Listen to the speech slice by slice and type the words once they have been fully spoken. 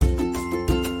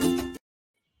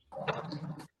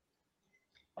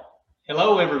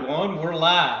Hello, everyone. We're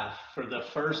live for the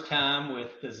first time with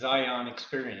the Zion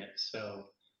experience. So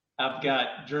I've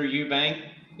got Drew Eubank.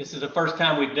 This is the first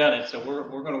time we've done it, so we're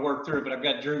going to work through it. But I've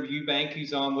got Drew Eubank,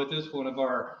 who's on with us, one of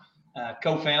our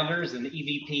co-founders and the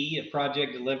EVP of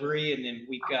Project Delivery. And then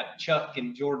we've got Chuck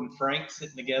and Jordan Frank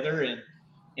sitting together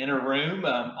in a room,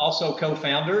 also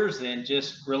co-founders and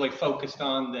just really focused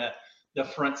on the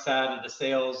front side of the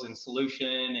sales and solution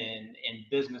and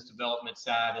business development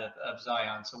side of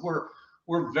Zion. So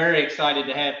we're very excited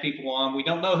to have people on. We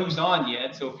don't know who's on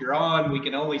yet, so if you're on, we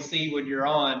can only see when you're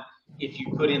on if you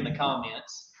put in the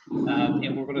comments.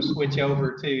 And we're going to switch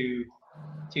over to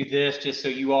this just so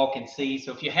you all can see.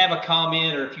 So if you have a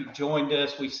comment or if you've joined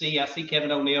us, I see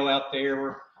Kevin O'Neill out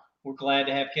there. We're glad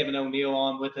to have Kevin O'Neill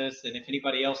on with us. And if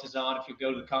anybody else is on, if you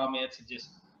go to the comments and just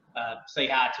say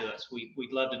hi to us,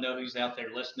 we'd love to know who's out there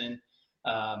listening.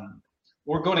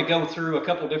 We're going to go through a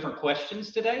couple different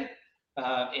questions today.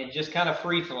 And just kind of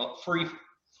free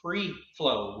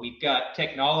flow. We've got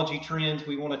technology trends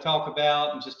we want to talk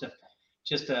about, and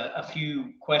just a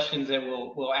few questions that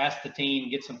we'll ask the team,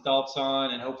 get some thoughts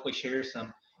on, and hopefully share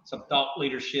some thought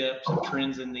leadership, some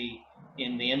trends in the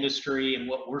industry and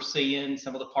what we're seeing,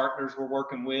 some of the partners we're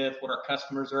working with, what our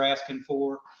customers are asking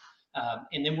for.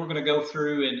 And then we're going to go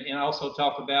through and also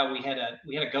talk about we had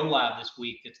a go live this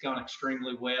week that's gone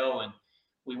extremely well, and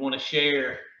we want to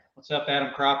share. What's up,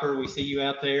 Adam Cropper? We see you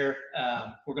out there.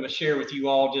 We're going to share with you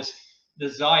all just the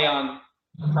Zion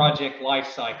project life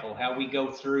cycle, how we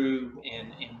go through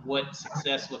and what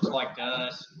success looks like to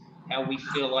us, how we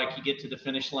feel like you get to the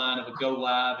finish line of a go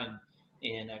live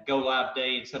and a go live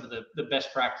day, and some of the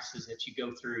best practices that you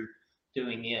go through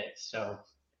doing it. So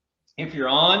if you're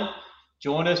on,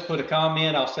 join us, put a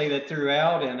comment. I'll say that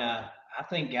throughout. And I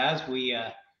think, guys,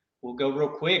 we'll go real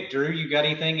quick. Drew, you got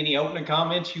anything, any opening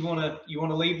comments you want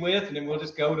to leave with, and then we'll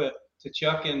just go to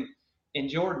Chuck and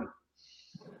Jordan.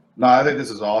 No, I think this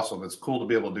is awesome. It's cool to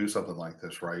be able to do something like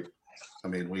this, right? I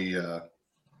mean, we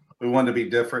wanted to be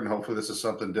different, and hopefully this is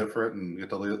something different, and get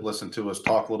to listen to us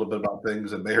talk a little bit about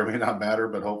things that may or may not matter,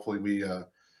 but hopefully we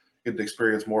get to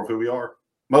experience more of who we are.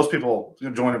 Most people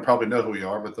join and probably know who we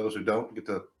are, but those who don't get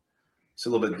to see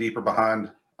a little bit deeper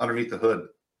underneath the hood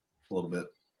a little bit.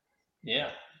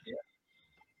 Yeah.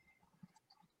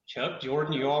 Chuck,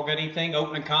 Jordan, you all got anything?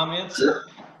 Opening comments?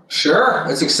 Sure.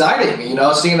 It's exciting.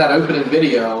 Seeing that opening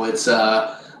video, it's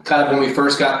kind of when we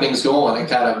first got things going, it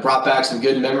kind of brought back some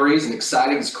good memories and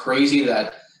exciting. It's crazy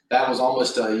that was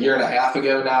almost a year and a half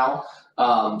ago now.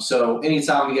 So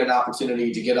anytime we get an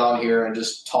opportunity to get on here and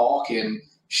just talk and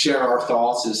share our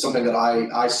thoughts is something that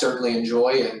I certainly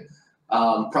enjoy, and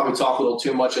probably talk a little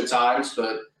too much at times,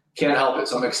 but can't help it.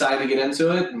 So I'm excited to get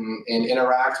into it and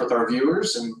interact with our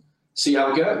viewers and see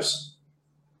how it goes.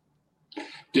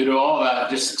 Due to all that,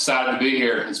 just excited to be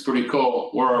here. It's pretty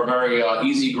cool. We're a very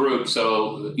easy group.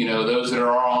 So, those that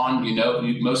are on,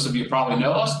 most of you probably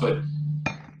know us, but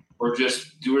we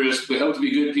hope to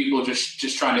be good people,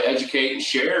 just trying to educate and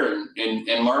share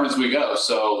and learn as we go.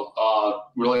 So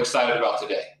really excited about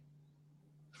today.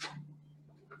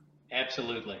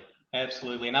 Absolutely.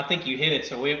 And I think you hit it.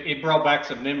 So it brought back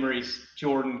some memories,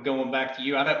 Jordan, going back to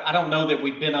you. I don't know that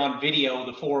we've been on video,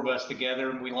 the four of us together,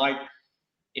 and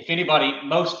if anybody,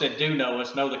 most that do know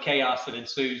us know the chaos that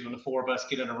ensues when the four of us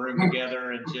get in a room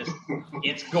together, and just,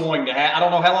 it's going to happen. I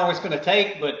don't know how long it's going to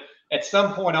take, but at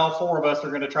some point, all four of us are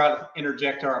going to try to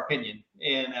interject our opinion,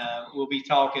 and we'll be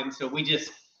talking. So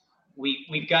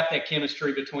we've got that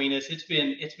chemistry between us. It's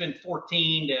been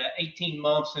 14 to 18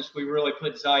 months since we really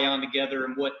put Zion together,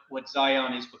 and what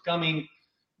Zion is becoming,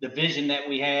 the vision that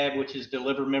we have, which is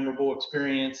deliver memorable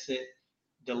experiences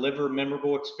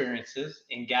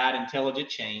and guide intelligent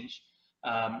change.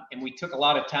 And we took a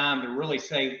lot of time to really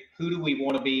say, who do we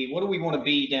want to be? What do we want to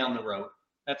be down the road?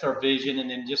 That's our vision. And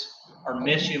then just our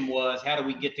mission was, how do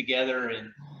we get together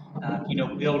and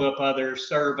build up others,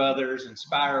 serve others,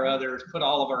 inspire others, put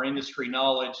all of our industry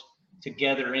knowledge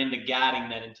together into guiding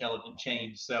that intelligent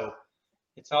change. So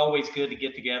it's always good to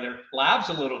get together. Live's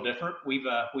a little different. We've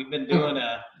been doing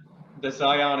the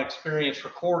Zion experience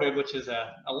recorded, which is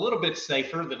a little bit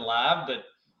safer than live, but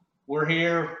we're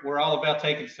here. We're all about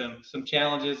taking some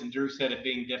challenges, and Drew said it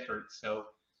being different. So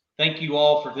thank you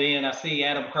all for then. I see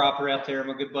Adam Cropper out there,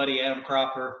 my good buddy Adam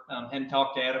Cropper. Hadn't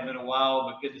talked to Adam in a while,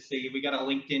 but good to see you. We got a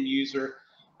LinkedIn user.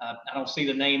 I don't see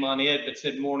the name on it, but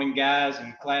said morning, guys,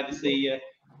 and glad to see you.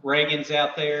 Reagan's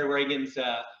out there. Reagan's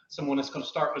someone that's going to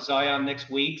start with Zion next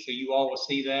week, so you all will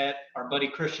see that. Our buddy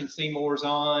Christian Seymour's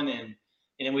on, and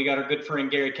then we got our good friend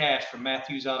Gary Cash from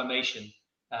Matthews Automation.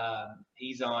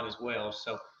 He's on as well.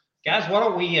 So, guys, why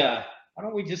don't we why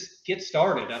don't we just get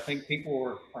started? I think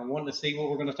people are wanting to see what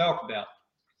we're going to talk about.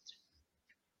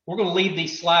 We're going to leave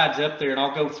these slides up there, and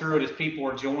I'll go through it as people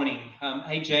are joining.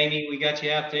 Hey, Jamie, we got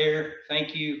you out there.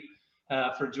 Thank you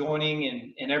for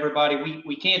joining, and everybody.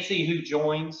 We can't see who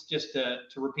joins, just to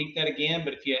repeat that again,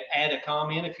 but if you add a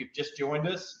comment, if you've just joined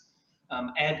us,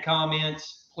 add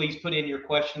comments. Please put in your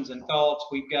questions and thoughts.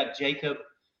 We've got Jacob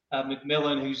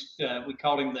McMillan, who's we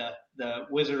called him the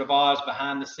Wizard of Oz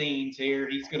behind the scenes here.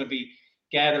 He's going to be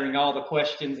gathering all the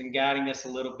questions and guiding us a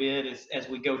little bit as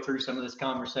we go through some of this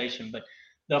conversation. But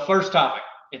the first topic,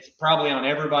 it's probably on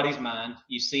everybody's mind.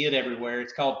 You see it everywhere.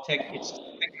 It's called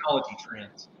technology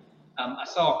trends. I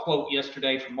saw a quote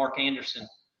yesterday from Mark Anderson,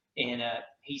 and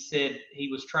he said he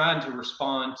was trying to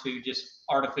respond to just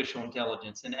artificial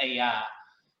intelligence and AI.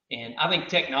 And I think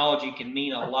technology can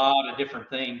mean a lot of different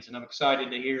things, and I'm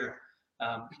excited to hear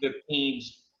the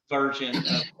team's version of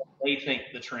what they think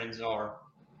the trends are.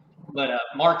 But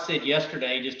Mark said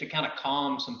yesterday, just to kind of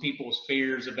calm some people's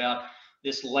fears about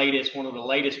this latest, one of the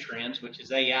latest trends, which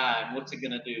is AI, and what's it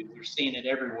going to do? We're seeing it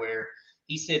everywhere.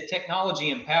 He said technology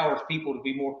empowers people to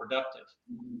be more productive.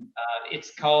 It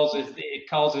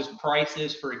causes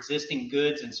prices for existing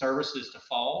goods and services to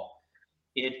fall.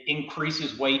 It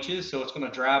increases wages, so it's going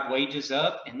to drive wages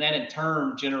up, and that in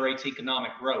turn generates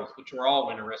economic growth, which we're all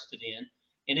interested in,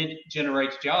 and it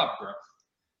generates job growth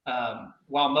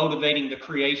while motivating the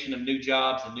creation of new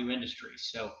jobs and new industries.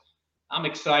 So I'm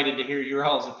excited to hear your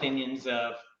all's opinions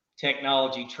of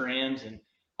technology trends, and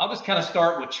I'll just kind of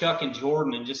start with Chuck and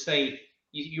Jordan and just say,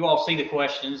 you all see the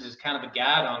questions as kind of a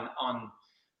guide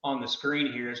on the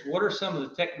screen here, is what are some of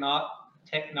the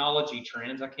technology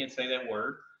trends, I can't say that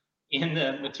word, in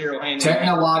the material handling?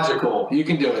 Technological, you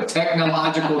can do it,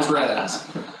 technological trends.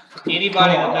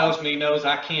 Anybody that knows me knows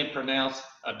I can't pronounce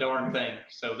a darn thing,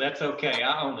 so that's okay,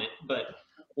 I own it. But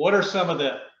what are some of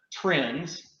the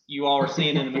trends you all are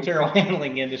seeing in the material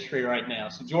handling industry right now?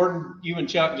 So Jordan, you and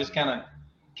Chuck just kind of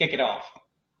kick it off.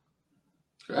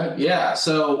 Right. Yeah,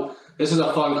 so this is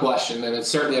a fun question, and it's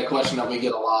certainly a question that we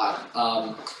get a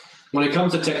lot. When it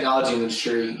comes to technology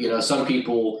industry, some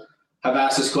people have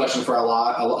asked this question for a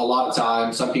lot of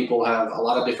time. Some people have a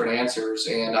lot of different answers,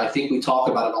 and I think we talk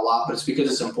about it a lot, but it's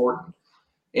because it's important.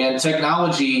 And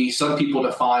technology, some people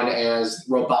define as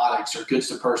robotics or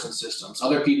goods-to-person systems.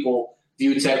 Other people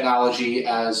view technology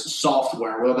as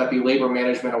software, whether that be labor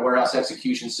management, a warehouse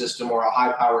execution system, or a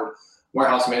high-powered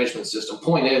warehouse management system.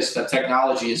 Point is that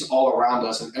technology is all around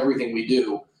us in everything we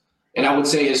do. And I would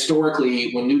say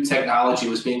historically, when new technology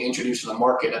was being introduced to the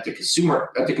market at the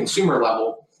consumer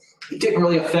level, it didn't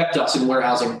really affect us in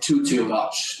warehousing too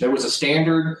much. There was a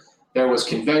standard, there was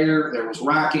conveyor, there was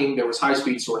racking, there was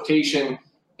high-speed sortation.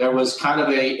 There was kind of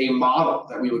a model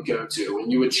that we would go to,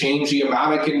 and you would change the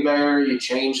amount of conveyor, you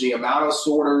change the amount of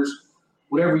sorters,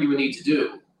 whatever you would need to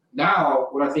do. Now,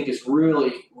 what I think is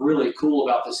really, really cool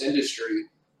about this industry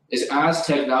is as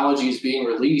technology is being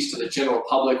released to the general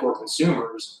public or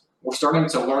consumers, we're starting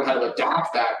to learn how to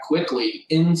adapt that quickly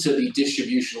into the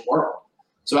distribution world.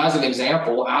 So as an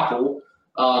example, Apple,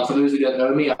 for those of you that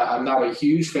know me, I'm not a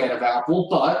huge fan of Apple,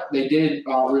 but they did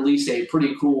release a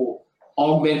pretty cool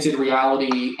augmented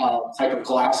reality type of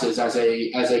glasses as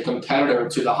a competitor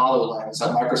to the HoloLens that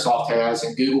Microsoft has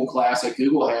and Google Glass that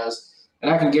Google has. And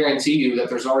I can guarantee you that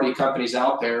there's already companies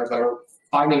out there that are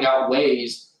finding out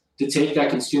ways to take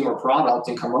that consumer product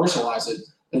and commercialize it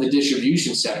in the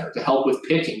distribution center to help with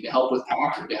picking, to help with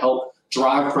packing, to help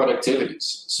drive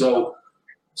productivities. So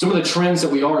some of the trends that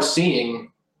we are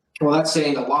seeing, well, that's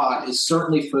saying a lot, is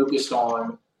certainly focused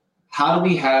on how do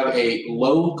we have a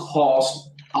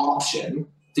low-cost option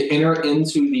to enter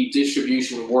into the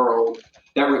distribution world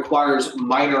that requires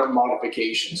minor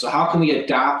modification. So how can we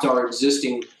adapt our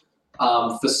existing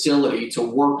facility to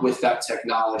work with that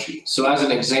technology? So as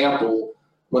an example,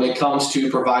 when it comes to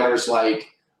providers like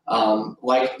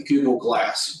Google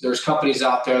Glass, there's companies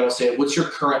out there that say, what's your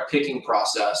current picking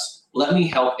process? Let me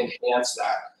help enhance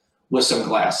that with some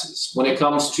glasses. When it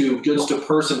comes to goods to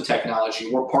person technology,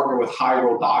 we're partnered with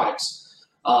Robotics,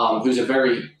 who's a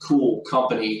very cool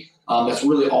company that's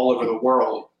really all over the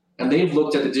world. And they've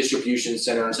looked at the distribution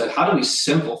center and said, how do we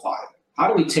simplify it? How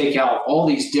do we take out all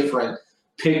these different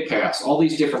pick paths, all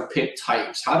these different pick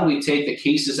types? How do we take the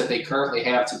cases that they currently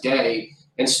have today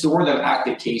and store them at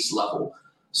the case level?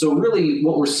 So really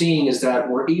what we're seeing is that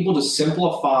we're able to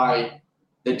simplify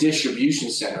the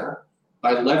distribution center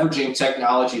by leveraging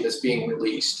technology that's being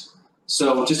released.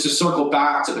 So just to circle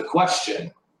back to the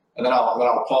question, and then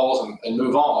I'll pause and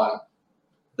move on.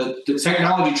 The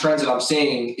technology trends that I'm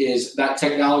seeing is that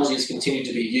technology has continued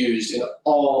to be used in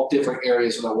all different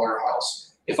areas of the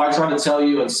warehouse. if I try to tell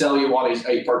you and sell you on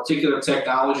a particular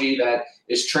technology that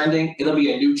is trending, it'll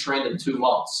be a new trend in 2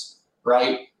 months,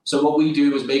 right? So what we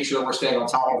do is make sure we're staying on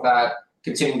top of that,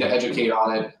 continuing to educate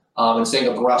on it, and staying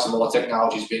abreast of what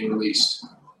technology is being released.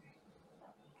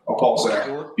 I'll pause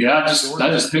there. Yeah, I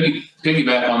just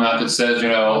piggyback on that says, you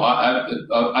know,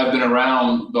 I've been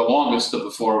around the longest of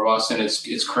the four of us, and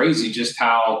it's crazy just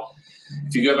how,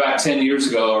 if you go back 10 years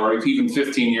ago or even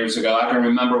 15 years ago, I can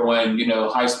remember when, you know,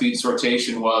 high-speed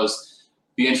sortation was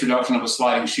the introduction of a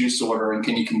sliding shoe sorter and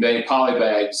can you convey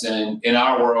polybags. And in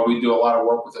our world, we do a lot of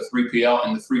work with the 3PL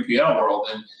in the 3PL world.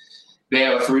 And they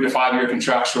have a 3 to 5 year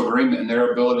contractual agreement, and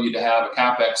their ability to have a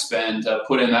CapEx spend to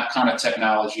put in that kind of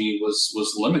technology was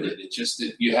limited. It just,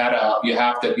 you have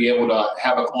to be able to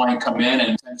have a client come in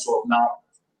and sort of not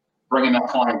bringing that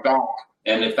client back.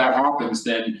 And if that happens,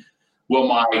 then will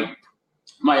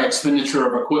my expenditure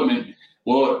of equipment,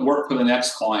 will it work for the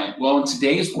next client? Well, in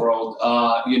today's world,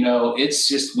 you know, it's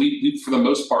just, we for the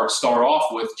most part start off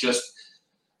with just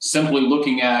simply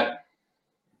looking at,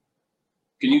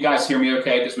 can you guys hear me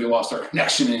okay? Because we lost our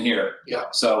connection in here. Yeah.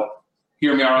 So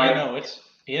hear me all right? Yeah, no, it's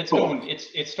Cool. going,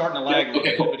 it's starting to lag a little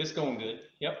bit, cool. but it's going good.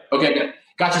 Yep. Okay, good.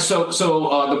 Gotcha. So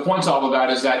the point of that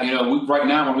is that, you know, right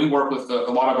now when we work with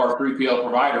a lot of our 3PL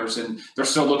providers and they're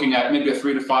still looking at maybe a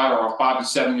 3 to 5 or a 5 to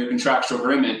 7 year contractual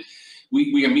agreement,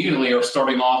 we immediately are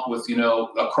starting off with, you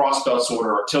know, a cross-belt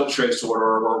sorter or tilt tray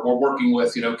sorter, or we're working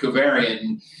with, you know,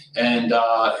 covariant and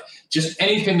just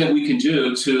anything that we can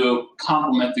do to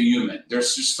complement the human.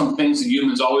 There's just some things that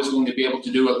humans always going to be able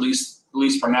to do, at least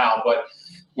for now, but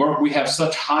we have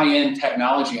such high-end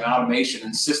technology and automation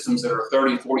and systems that are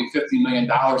 $30, $40, $50 million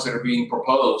that are being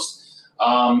proposed.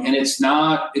 And it's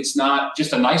not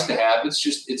just a nice to have. It's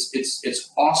just,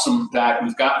 it's awesome that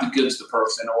we've got the goods to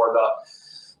person, or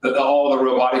all the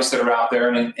robotics that are out there.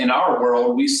 And in our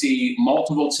world, we see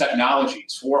multiple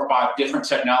technologies, 4 or 5 different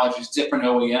technologies, different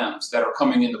OEMs that are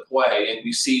coming into play. And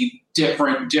we see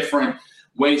different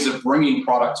ways of bringing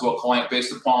product to a client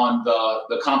based upon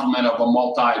the complement of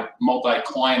a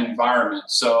multi-client environment.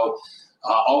 So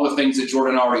all the things that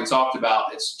Jordan already talked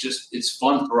about, it's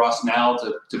fun for us now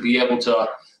to be able to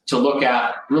look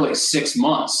at really 6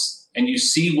 months, and you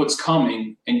see what's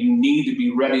coming, and you need to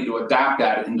be ready to adapt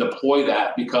that and deploy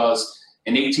that, because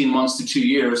in 18 months to 2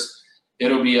 years,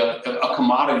 it'll be a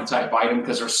commodity type item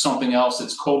because there's something else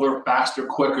that's colder, faster,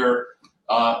 quicker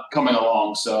coming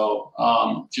along. So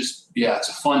it's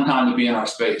a fun time to be in our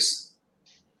space.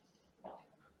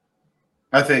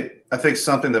 I think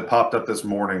something that popped up this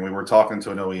morning, we were talking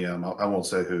to an OEM, I won't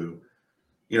say who,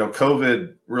 you know,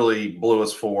 COVID really blew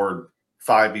us forward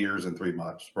 5 years and 3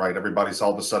 months, right? Everybody's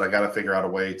all of a sudden, I got to figure out a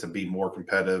way to be more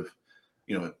competitive,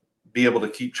 you know, be able to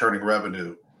keep churning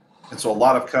revenue. And so a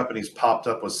lot of companies popped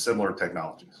up with similar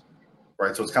technologies,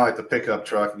 right? So it's kind of like the pickup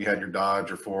truck, and you had your Dodge,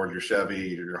 your Ford, your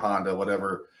Chevy, or your Honda,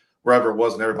 whatever, wherever it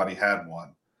was, and everybody had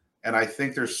one. And I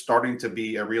think there's starting to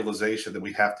be a realization that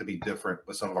we have to be different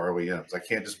with some of our OEMs. I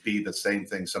can't just be the same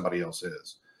thing somebody else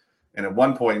is. And at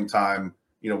one point in time,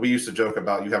 you know, we used to joke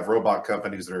about, you have robot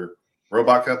companies that are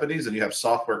robot companies, and you have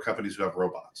software companies who have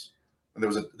robots. And there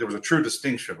was a true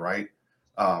distinction, right?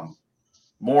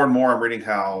 More and more I'm reading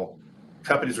how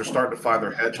companies are starting to find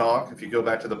their hedgehog. If you go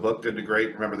back to the book, Good to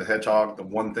Great, remember the hedgehog, the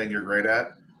one thing you're great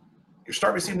at. You're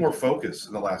starting to see more focus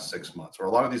in the last 6 months, where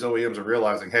a lot of these OEMs are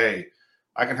realizing, hey,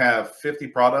 I can have 50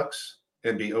 products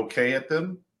and be okay at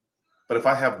them, but if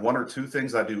I have 1 or 2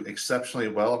 things I do exceptionally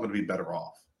well, I'm going to be better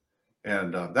off.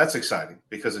 And that's exciting,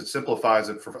 because it simplifies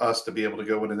it for us to be able to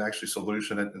go in and actually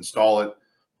solution it, install it,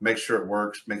 make sure it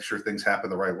works, make sure things happen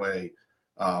the right way.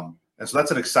 And so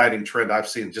that's an exciting trend I've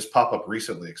seen just pop up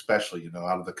recently, especially, you know,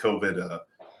 out of the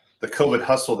COVID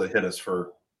hustle that hit us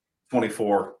for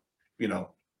 24,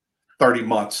 30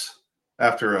 months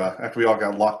after we all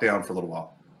got locked down for a little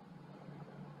while.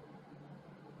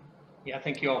 Yeah, I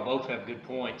think you all both have good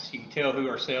points. You can tell who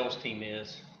our sales team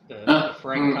is. The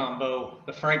Frank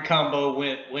combo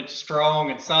went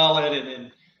strong and solid, and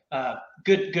then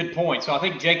good point. So I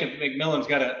think Jacob McMillan's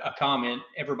got a comment.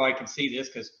 Everybody can see this,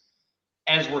 because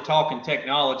as we're talking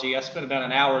technology, I spent about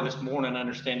an hour this morning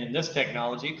understanding this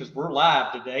technology, because we're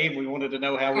live today and we wanted to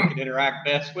know how we could interact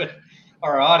best with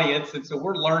our audience. And so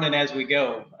we're learning as we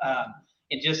go.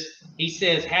 He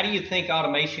says, how do you think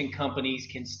automation companies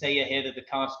can stay ahead of the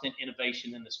constant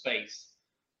innovation in the space?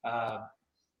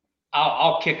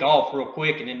 I'll kick off real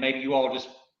quick, and then maybe you all just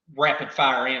rapid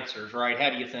fire answers, right? How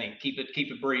do you think? Keep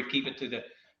it brief, keep it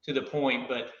to the point.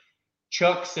 But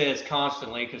Chuck says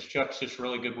constantly, because Chuck's just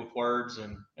really good with words,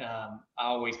 and I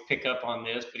always pick up on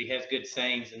this, but he has good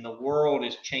sayings, and the world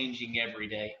is changing every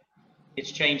day.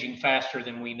 it's changing faster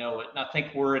than we know it. And I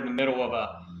think we're in the middle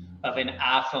of an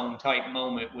iPhone type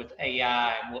moment with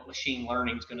AI and what machine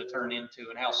learning is going to turn into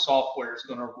and how software is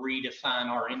going to redefine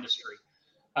our industry.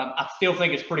 I still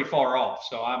think it's pretty far off.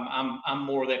 So I'm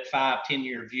more that 5-10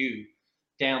 year view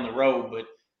down the road. But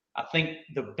I think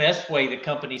the best way that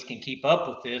companies can keep up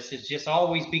with this is just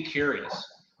always be curious.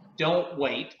 Don't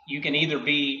wait. You can either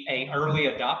be an early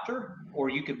adopter, or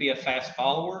you could be a fast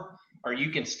follower, or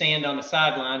you can stand on the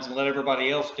sidelines and let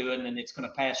everybody else do it, and then it's going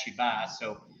to pass you by.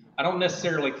 So I don't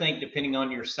necessarily think, depending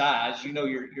on your size,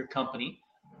 your company,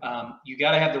 you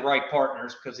got to have the right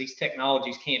partners, because these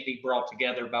technologies can't be brought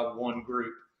together by one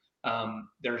group.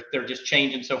 They're just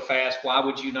changing so fast. Why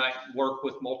would you not work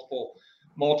with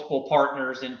multiple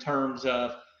partners in terms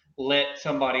of let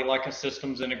somebody like a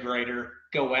systems integrator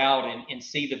go out and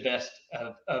see the best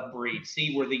of breed,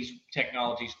 see where these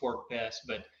technologies work best,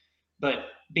 but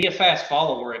be a fast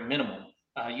follower at minimum.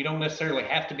 You don't necessarily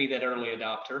have to be that early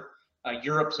adopter.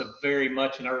 Europe's a very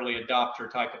much an early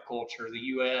adopter type of culture. The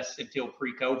US, until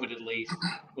pre-COVID at least,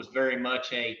 was very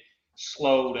much a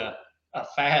slow to a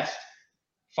fast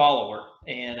follower.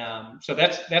 And so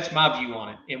that's my view on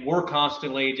it. And we're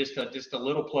constantly, just a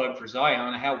little plug for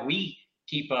Zion, how we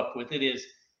keep up with it is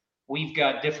we've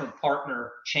got different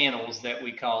partner channels that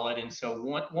we call it. And so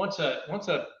once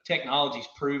a technology is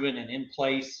proven and in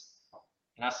place,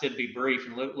 and I said be brief,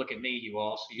 and look at me, you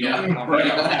all. So you all can call me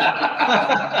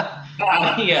out.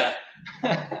 Yeah.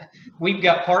 We've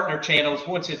got partner channels.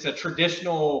 Once it's a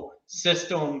traditional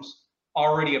systems,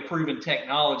 already a proven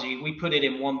technology, we put it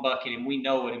in one bucket and we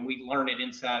know it and we learn it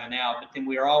inside and out. But then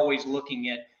we are always looking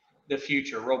at the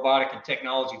future, robotic and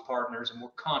technology partners, and we're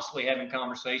constantly having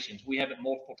conversations. We have it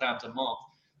multiple times a month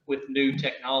with new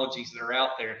technologies that are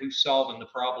out there, who's solving the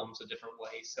problems a different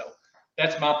ways. So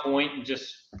that's my point. And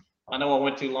just, I know I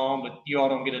went too long, but you all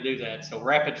don't get to do that. So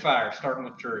rapid fire, starting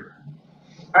with Drew.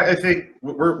 I think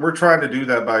we're trying to do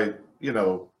that by,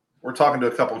 we're talking to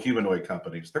a couple humanoid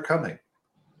companies. They're coming.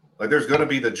 Like, there's going to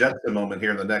be the Jetson moment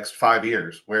here in the next 5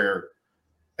 years where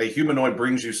a humanoid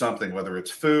brings you something, whether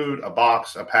it's food, a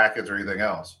box, a package, or anything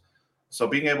else. So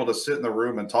being able to sit in the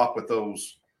room and talk with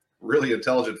those really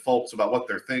intelligent folks about what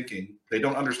they're thinking, they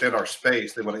don't understand our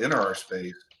space. They want to enter our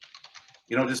space.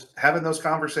 Just having those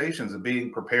conversations and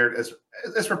being prepared,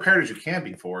 as prepared as you can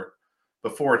be for it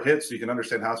before it hits, so you can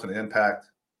understand how it's going to impact,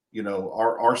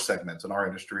 our segments and our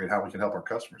industry and how we can help our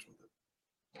customers with it.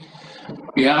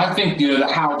 Yeah, I think, the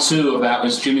how-to of that,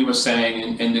 as Jimmy was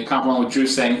saying, and the compliment with Drew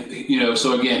saying,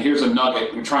 so again, here's a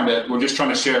nugget. We're just trying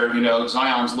to share,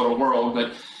 Zion's little world,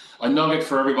 but a nugget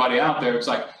for everybody out there. It's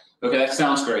like, okay, that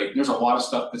sounds great. There's a lot of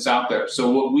stuff that's out there.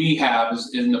 So what we have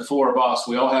is, in the four of us,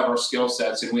 we all have our skill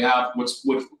sets, and we have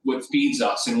what feeds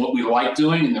us and what we like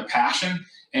doing and the passion.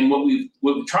 And what we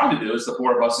try to do is, the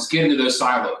four of us, is get into those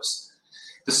silos.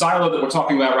 The silo that we're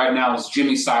talking about right now is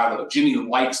Jimmy's silo. Jimmy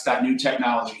likes that new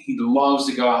technology. He loves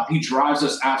to go out. He drives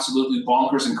us absolutely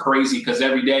bonkers and crazy, because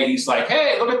every day he's like,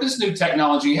 hey, look at this new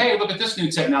technology. Hey, look at this new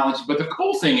technology. But the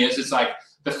cool thing is, it's like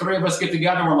the three of us get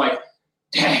together and we're like,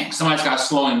 dang, somebody's got to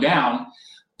slow him down.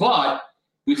 But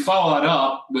we follow that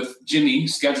up with Jimmy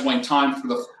scheduling time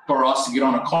for us to get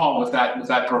on a call with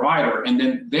that provider, and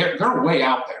then they're way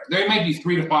out there. They may be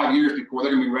 3 to 5 years before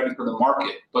they're going to be ready for the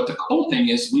market. But the cool thing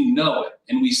is, we know it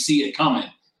and we see it coming,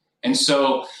 and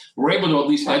so we're able to at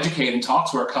least educate and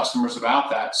talk to our customers about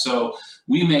that. So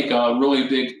we make a really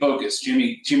big focus,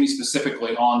 Jimmy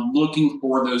specifically, on looking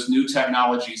for those new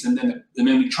technologies, and then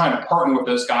we try to partner with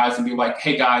those guys and be like,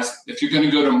 hey guys, if you're going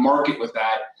to go to market with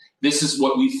that, this is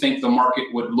what we think the market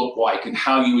would look like and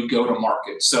how you would go to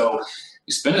market. So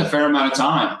we spend a fair amount of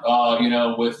time,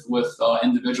 with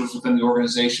individuals within the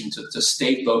organization to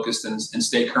stay focused and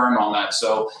stay current on that.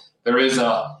 So there is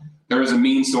a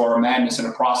means to our madness and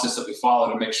a process that we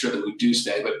follow to make sure that we do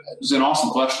stay. But it was an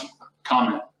awesome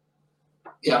comment.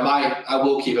 Yeah, I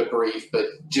will keep it brief, but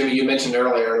Jimmy, you mentioned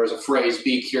earlier, there was a phrase,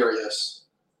 be curious.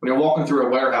 When you're walking through a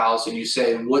warehouse and you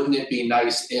say, wouldn't it be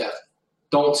nice if,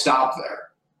 don't stop there,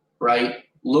 right?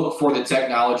 Look for the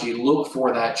technology, look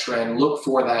for that trend, look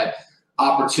for that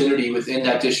opportunity within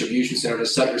that distribution center to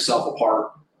set yourself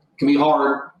apart. It can be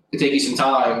hard, it take you some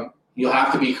time, you'll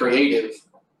have to be creative,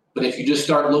 but if you just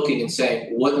start looking and saying,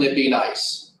 wouldn't it be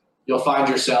nice, you'll find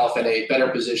yourself in a better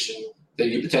position than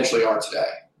you potentially are today.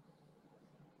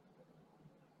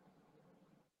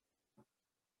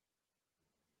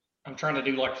 I'm trying to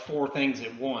do like 4 things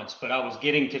at once, but I was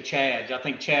getting to Chad. I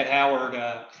think Chad Howard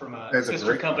from a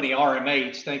sister company,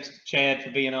 RMH. Thanks to Chad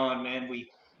for being on, man. We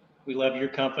love your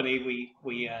company.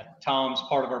 Tom's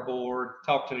part of our board.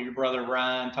 Talk to your brother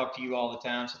Ryan. Talk to you all the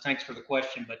time. So thanks for the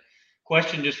question. But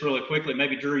question just really quickly,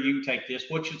 maybe Drew, you can take this.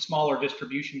 What should smaller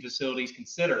distribution facilities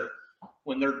consider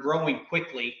when they're growing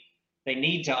quickly? They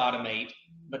need to automate,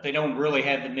 but they don't really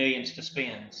have the millions to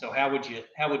spend. So how would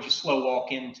you slow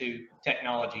walk into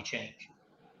technology change?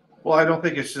 Well, I don't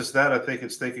think it's just that. I think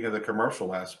it's thinking of the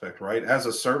commercial aspect, right? As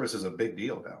a service is a big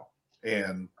deal now.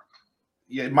 And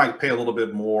yeah, it might pay a little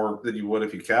bit more than you would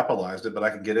if you capitalized it, but I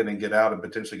can get in and get out and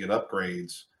potentially get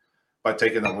upgrades by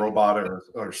taking a robot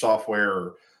or software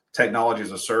or technology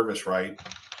as a service, right?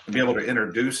 And be able to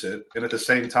introduce it and at the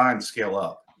same time scale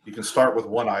up. You can start with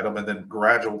one item and then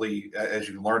gradually, as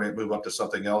you learn it, move up to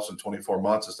something else in 24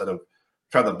 months instead of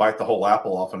trying to bite the whole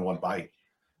apple off in one bite.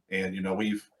 And,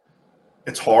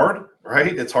 it's hard,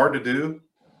 right? It's hard to do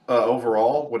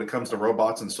overall when it comes to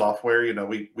robots and software.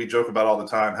 We joke about all the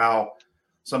time how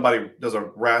somebody does a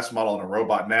RAS model on a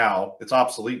robot now, it's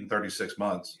obsolete in 36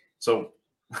 months. So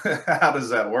how does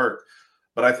that work?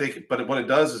 But what it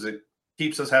does is it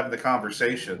keeps us having the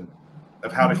conversation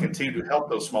of how to continue to help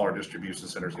those smaller distribution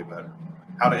centers get better,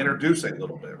 how to introduce a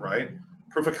little bit, right?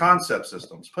 Proof of concept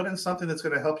systems, put in something that's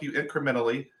going to help you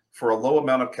incrementally for a low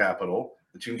amount of capital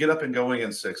that you can get up and going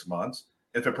in 6 months.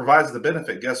 If it provides the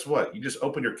benefit, guess what? You just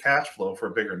open your cash flow for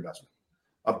a bigger investment,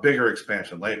 a bigger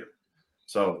expansion later.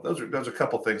 So those are a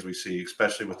couple things we see,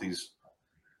 especially with these.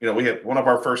 We had one of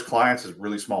our first clients is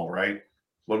really small, right?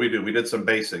 What do? We did some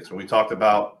basics, and we talked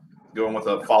about going with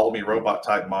a follow me robot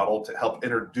type model to help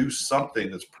introduce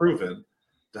something that's proven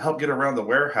to help get around the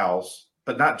warehouse,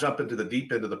 but not jump into the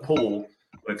deep end of the pool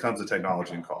when it comes to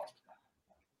technology and cost.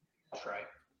 That's right.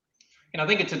 And I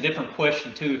think it's a different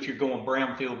question too if you're going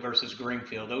brownfield versus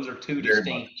greenfield. Those are two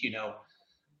distinct.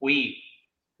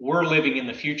 We're living in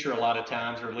the future a lot of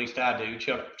times, or at least I do.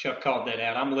 Chuck called that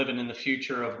out. I'm living in the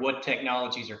future of what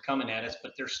technologies are coming at us,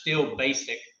 but they're still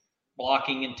basic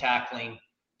blocking and tackling,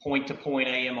 point-to-point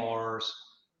AMRs,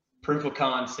 proof of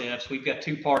concepts. We've got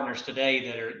two partners today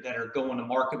that are going to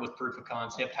market with proof of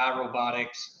concept. High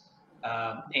Robotics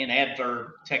and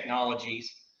Adverb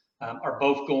Technologies are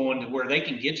both going to where they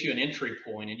can get you an entry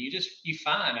point, and you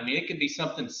find. I mean, it could be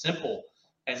something simple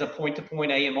as a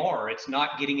point-to-point AMR. It's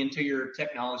not getting into your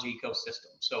technology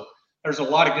ecosystem. So there's a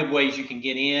lot of good ways you can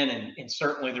get in, and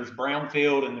certainly there's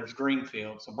brownfield and there's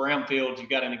greenfield. So brownfield, you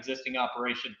got an existing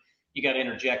operation, you got to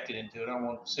interject it into it. I don't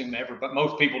want to assume but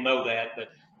most people know that.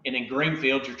 And in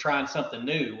greenfield, you're trying something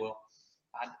new. Well,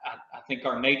 I think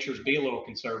our natures be a little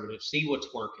conservative. See what's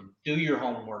working. Do your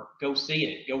homework. Go see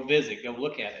it. Go visit. Go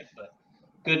look at it. But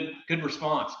good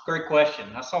response. Great question.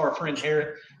 I saw our friend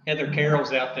Heather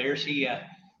Carroll's out there. She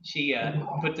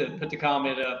put the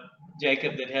comment up,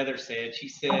 Jacob, that Heather said. She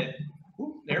said,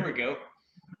 "There we go.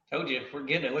 Told you, we're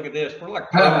getting it. Look at this. We're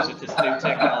like pros at this new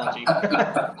technology."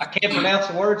 I can't pronounce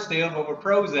the word still, but we're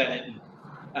pros at it.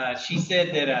 And she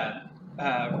said that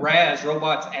RAS,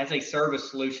 robots as a service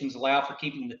solutions, allow for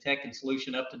keeping the tech and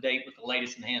solution up to date with the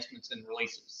latest enhancements and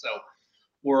releases. So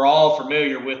we're all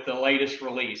familiar with the latest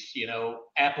release.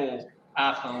 Apple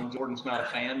iPhone, Jordan's not a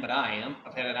fan, but I am.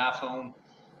 I've had an iPhone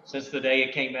since the day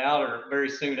it came out or very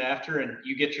soon after, and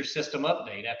you get your system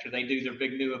update after they do their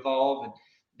big new evolve. And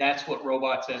that's what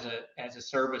robots as a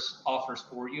service offers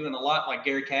for you. And a lot like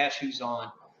Gary Cash, who's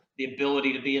on, the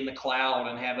ability to be in the cloud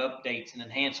and have updates and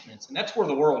enhancements. And that's where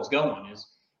the world's going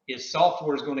is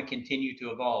software is going to continue to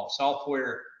evolve.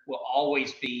 Software will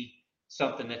always be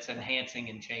something that's enhancing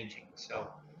and changing. So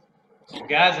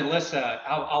guys, unless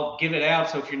I'll give it out.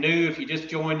 So if you're new, if you just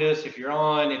joined us, if you're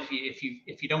on,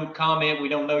 if you don't comment, we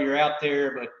don't know you're out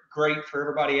there, but great for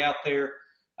everybody out there.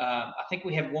 I think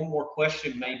we have one more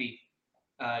question, maybe,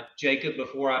 Jacob,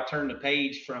 before I turn the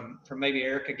page from maybe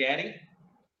Erica Gaddy.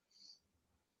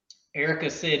 Erica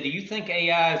said, "Do you think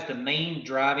AI is the main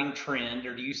driving trend,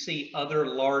 or do you see other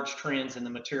large trends in the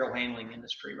material handling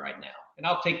industry right now?" And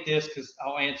I'll take this because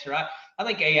I'll answer. I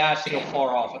think AI is still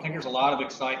far off. I think there's a lot of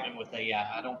excitement with AI.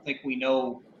 I don't think we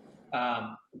know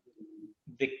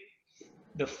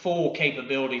the full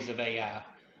capabilities of AI.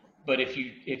 But if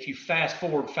you fast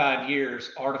forward 5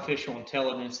 years, artificial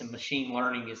intelligence and machine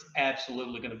learning is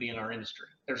absolutely going to be in our industry.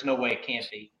 There's no way it can't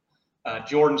be.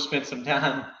 Jordan spent some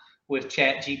time with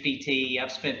ChatGPT.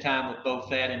 I've spent time with both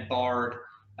that and Bard.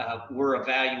 We're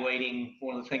evaluating.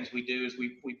 One of the things we do is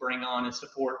we bring on and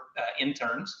support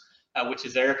interns, which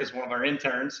is Erica's one of our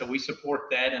interns. So we support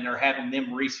that, and they're having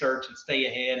them research and stay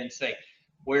ahead and say,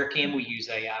 where can we use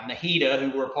AI? Mahita,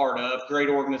 who we're a part of, great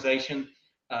organization.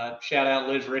 Shout out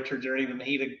Liz Richards or even the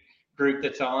Mahita group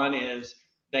that's on, is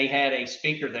they had a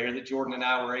speaker there that Jordan and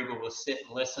I were able to sit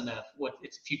and listen to what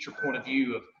its future point of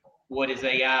view of what is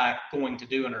AI going to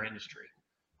do in our industry.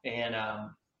 And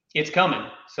it's coming.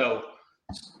 So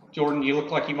Jordan, you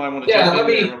look like you might want to Yeah, jump let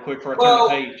in me- there real quick before I well,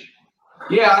 turn the page.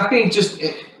 Yeah, I think just,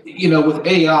 with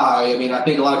AI, I mean, I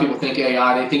think a lot of people think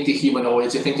AI, they think the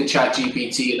humanoids, they think the chat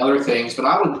GPT and other things, but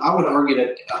I would argue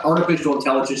that artificial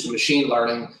intelligence and machine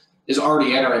learning is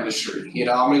already in our industry.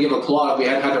 I'm going to give a plug. We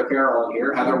had Heather Carroll on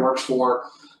here. Heather works for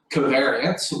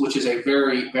Covariant, which is a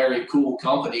very, very cool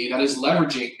company that is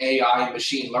leveraging AI and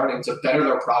machine learning to better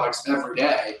their products every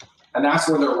day. And that's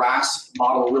where the RAS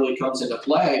model really comes into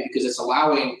play, because it's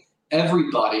allowing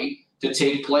everybody to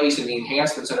take place in the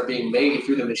enhancements that are being made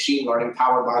through the machine learning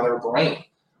powered by their brain,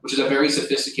 which is a very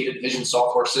sophisticated vision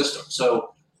software system.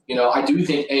 So, I do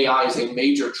think AI is a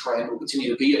major trend, will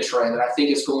continue to be a trend, and I think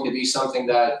it's going to be something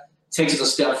that takes us a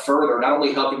step further, not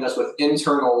only helping us with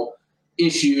internal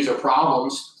issues or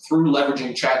problems through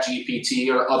leveraging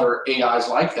ChatGPT or other AIs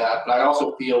like that, but I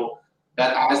also feel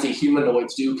that as the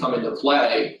humanoids do come into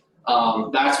play,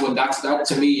 that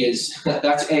to me is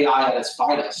that's AI at its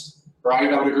finest,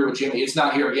 right? I would agree with Jimmy. It's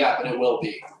not here yet, but it will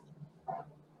be.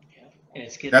 And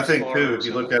it's getting I think smarter, too, if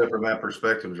you so- look at it from that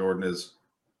perspective, Jordan, is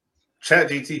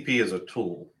ChatGTP is a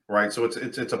tool, right? So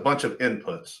it's a bunch of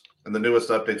inputs, and the newest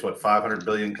update's 500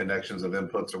 billion connections of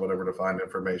inputs or whatever to find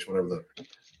information, whatever the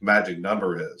magic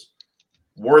number is.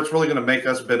 Where it's really going to make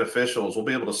us beneficial is we'll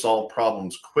be able to solve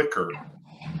problems quicker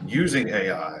using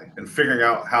AI and figuring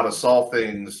out how to solve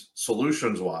things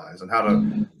solutions wise and how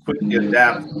to quickly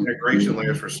adapt integration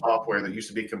layers for software that used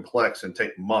to be complex and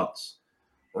take months.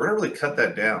 We're going to really cut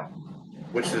that down,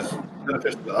 which is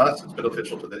beneficial to us. It's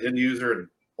beneficial to the end user and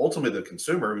ultimately the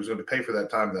consumer who's going to pay for that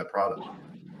time of that product.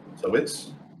 So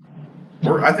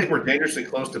I think we're dangerously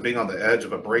close to being on the edge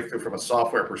of a breakthrough from a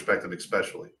software perspective,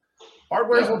 especially.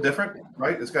 Hardware is a little different,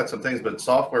 right? It's got some things, but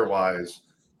software wise,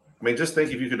 I mean, just think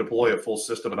if you could deploy a full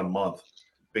system in a month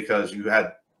because you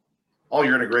had all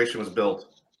your integration was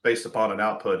built based upon an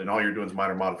output and all you're doing is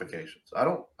minor modifications. I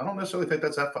don't necessarily think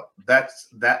that's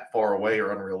that far away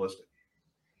or unrealistic.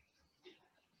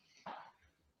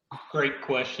 Great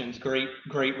questions, great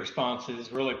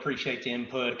responses. Really appreciate the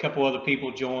input. A couple other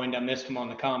people joined. I missed them on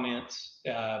the comments.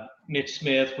 Mitch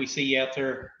Smith, we see you out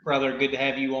there, brother. Good to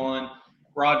have you on.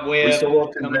 Rod Webb. We still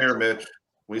love conveyor, Mitch.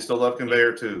 We still love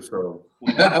conveyor too. So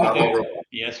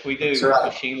yes, we do. That's right.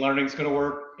 Machine learning is going to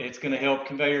work. It's going to help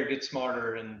conveyor get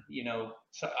smarter. And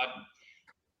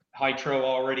Hydro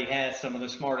already has some of the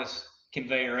smartest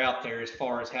conveyor out there as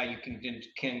far as how you can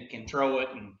control it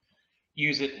and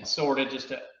use it and sort it.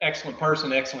 Just an excellent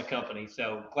person, excellent company.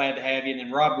 So glad to have you. And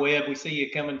then Rod Webb, we see you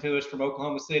coming to us from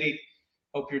Oklahoma City.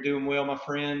 Hope you're doing well, my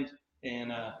friend.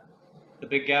 And the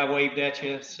big guy waved at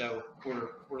you. So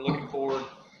we're looking forward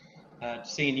to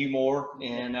seeing you more.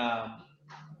 And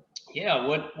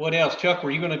what else? Chuck,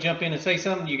 were you going to jump in and say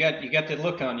something? You got that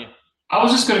look on you. I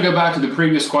was just going to go back to the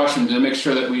previous question to make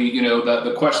sure that we,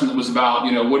 the question that was about,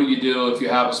 what do you do if you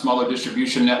have a smaller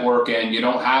distribution network and you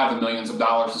don't have the millions of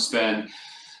dollars to spend?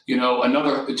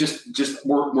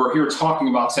 We're here talking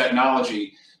about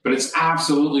technology, but it's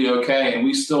absolutely okay. And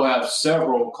we still have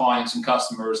several clients and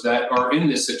customers that are in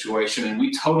this situation, and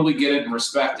we totally get it and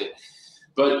respect it.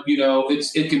 But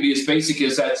it can be as basic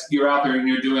as that you're out there and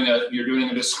you're doing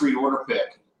a discrete order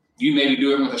pick. You may be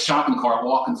doing it with a shopping cart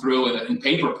walking through in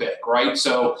paper pick, right?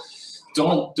 So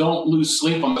don't lose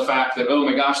sleep on the fact that, oh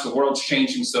my gosh, the world's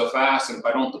changing so fast, and if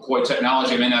I don't deploy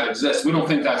technology, it may not exist. We don't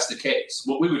think that's the case.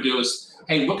 What we would do is,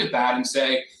 hey, look at that and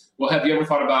say, well, have you ever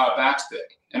thought about a batch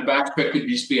pick? And a batch pick could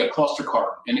just be a cluster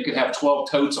cart, and it could have 12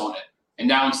 totes on it. And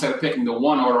now instead of picking the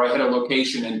one order, I hit a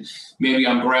location and maybe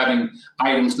I'm grabbing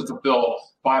items to fulfill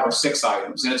 5 or 6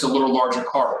 items, and it's a little larger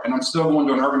cart. And I'm still going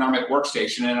to an ergonomic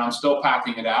workstation, and I'm still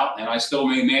packing it out, and I still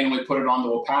may manually put it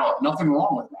onto a pallet. Nothing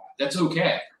wrong with that. That's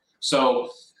okay.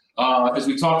 So as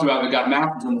we talked about, we got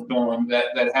Mappers on the phone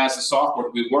that has the software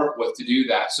that we work with to do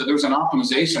that. So there's an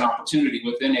optimization opportunity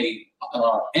within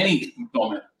any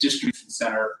fulfillment distribution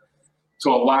center to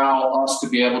allow us to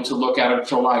be able to look at it,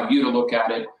 to allow you to look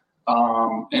at it.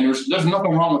 And there's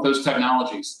nothing wrong with those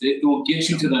technologies. It will get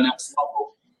you to the next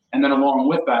level. And then along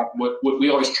with that, what we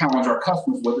always challenge our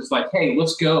customers with is like, hey,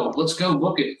 let's go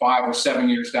look at 5 or 7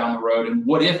 years down the road. And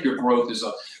what if your growth is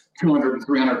a 200 or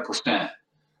 300%?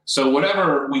 So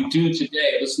whatever we do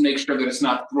today, let's make sure that it's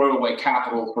not throwaway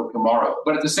capital for tomorrow.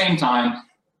 But at the same time,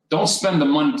 don't spend the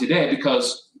money today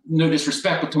because, no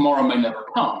disrespect, but tomorrow may never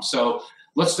come. So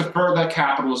let's defer that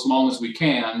capital as long as we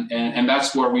can. And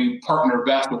that's where we partner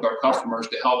best with our customers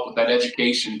to help with that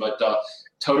education. But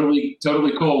totally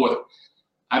cool with,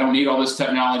 I don't need all this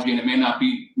technology and it may not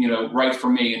be, right for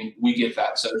me, and we get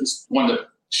that. So just wanted to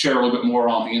share a little bit more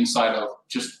on the inside of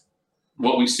just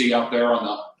what we see out there on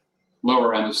the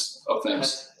lower end of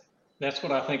things. That's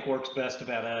what I think works best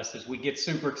about us is we get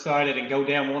super excited and go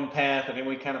down one path, and then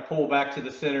we kind of pull back to the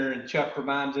center, and Chuck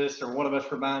reminds us, or one of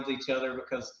us reminds each other,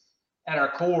 because at our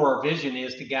core, our vision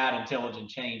is to guide intelligent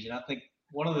change. And I think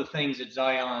one of the things at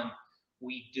Zion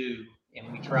we do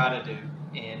and we try to do,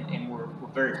 and we're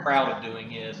very proud of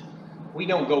doing, is we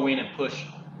don't go in and push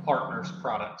partners'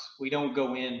 products. We don't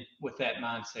go in with that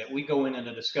mindset. We go in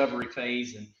a discovery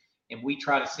phase, and we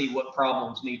try to see what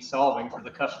problems need solving for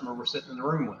the customer we're sitting in the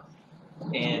room with.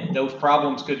 And those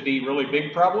problems could be really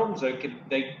big problems. They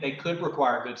could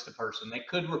require goods to person. They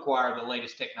could require the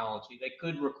latest technology. They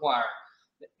could require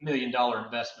 $1 million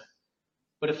investment.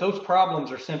 But if those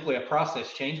problems are simply a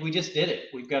process change, we just did it.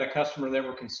 We've got a customer that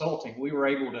we're consulting. We were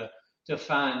able to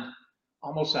find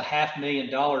almost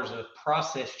 $500,000 of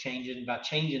process changing by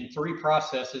changing 3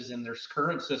 processes in their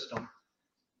current system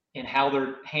and how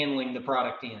they're handling the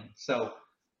product in. So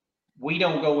we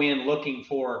don't go in looking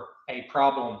for a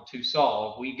problem to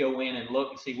solve. We go in and look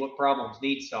and see what problems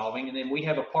need solving. And then we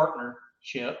have a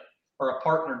partnership or a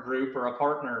partner group or a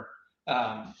partner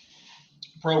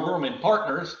program, and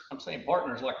partners, I'm saying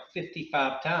partners like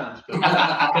 55 times, but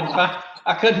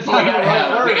I couldn't find the right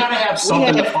word. We got to have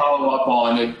something to follow up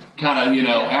on to kind of,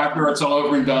 after it's all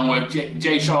over and done with.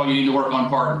 Jay Shaw, you need to work on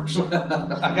partners. We'll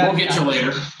get you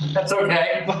later. That's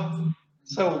okay.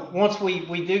 So once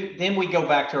we do, then we go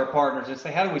back to our partners and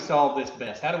say, how do we solve this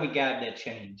best? How do we guide that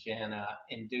change and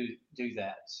do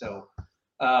that? So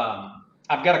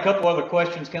I've got a couple other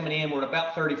questions coming in. We're at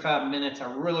about 35 minutes.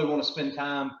 I really want to spend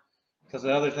time, because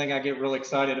the other thing I get really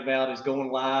excited about is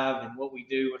going live and what we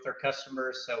do with our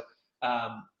customers. So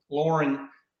Lauren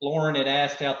had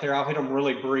asked out there, I'll hit them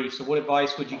really brief. So what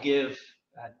advice would you give,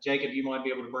 Jacob, you might be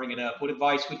able to bring it up. What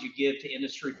advice would you give to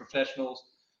industry professionals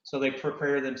so they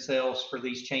prepare themselves for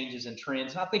these changes and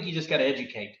trends? I think you just got to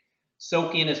educate,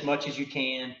 soak in as much as you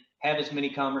can, have as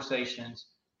many conversations,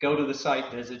 go to the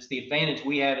site visits. The advantage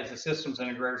we have as a systems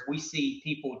integrators, we see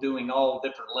people doing all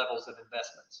different levels of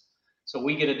investments. So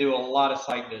we get to do a lot of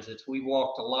site visits. We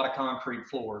walked a lot of concrete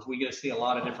floors. We get to see a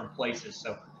lot of different places.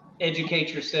 So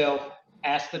educate yourself,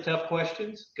 ask the tough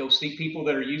questions, go see people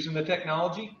that are using the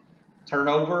technology, turn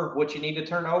over what you need to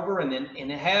turn over, and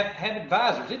have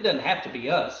advisors. It doesn't have to be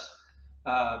us.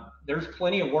 There's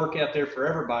plenty of work out there for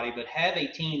everybody, but have a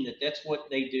team that's what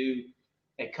they do,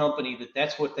 a company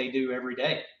that's what they do every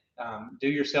day. Do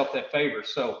yourself that favor.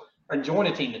 So, and join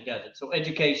a team that does it. So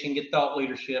education, get thought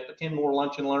leadership, attend more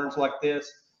lunch and learns like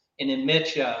this. And then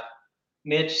Mitch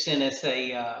sent us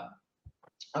a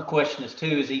question as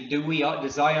too,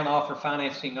 does Zion offer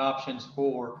financing options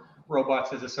for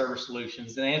robots as a service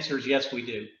solutions? And the answer is yes, we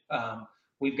do.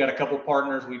 We've got a couple of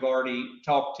partners we've already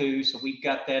talked to, so we've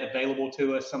got that available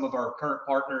to us. Some of our current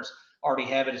partners already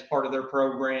have it as part of their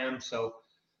program. So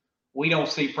we don't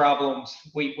see problems.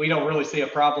 We don't really see a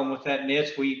problem with that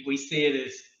niche. We see it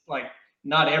as like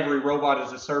not every robot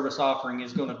as a service offering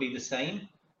is going to be the same,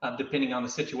 depending on the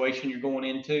situation you're going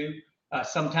into.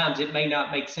 Sometimes it may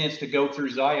not make sense to go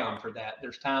through Zion for that.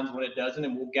 There's times when it doesn't,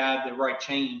 and we'll guide the right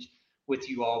change with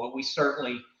you all, but we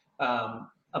certainly,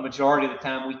 a majority of the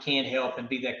time, we can help and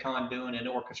be that conduit and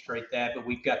orchestrate that, but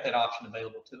we've got that option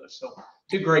available to us. So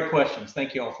 2 great questions.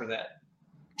 Thank you all for that.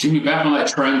 Jimmy, back on that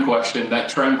trend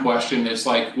question is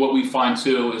like what we find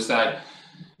too is that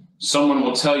someone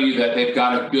will tell you that they've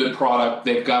got a good product,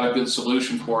 they've got a good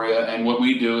solution for you, and what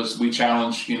we do is we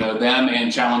challenge them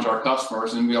and challenge our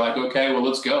customers and be like, okay, well,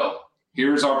 let's go.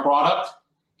 Here's our product,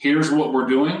 here's what we're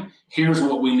doing, here's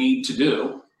what we need to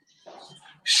do.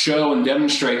 Show and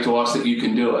demonstrate to us that you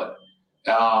can do it.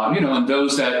 And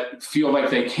those that feel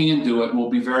like they can do it will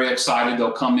be very excited.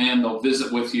 They'll come in, they'll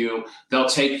visit with you, they'll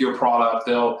take your product,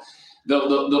 they'll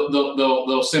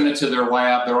send it to their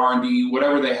lab, their R&D,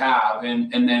 whatever they have,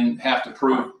 and then have to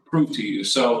prove to you.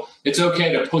 So it's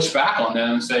okay to push back on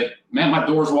them and say, man, my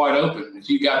door's wide open. If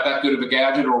you got that good of a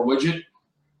gadget or a widget,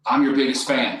 I'm your biggest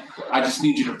fan. I just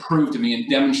need you to prove to me and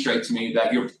demonstrate to me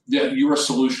that your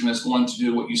solution is going to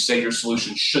do what you say your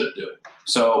solution should do.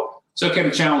 So it's okay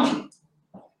to challenge them.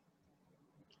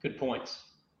 Good points.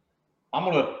 I'm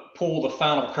going to pull the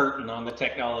final curtain on the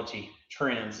technology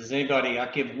trends. Does anybody?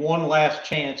 I give one last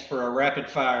chance for a rapid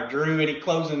fire. Drew, any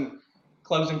closing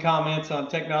comments on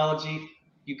technology?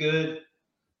 You good?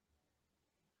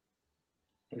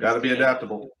 Got to be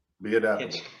adaptable. Be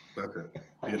adaptable. That's it.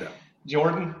 Be adaptable.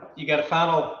 Jordan, you got a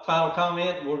final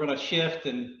comment? We're going to shift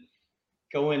and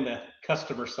go into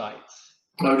customer sites.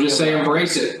 I would just say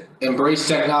embrace it. Embrace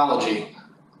technology.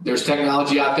 There's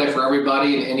technology out there for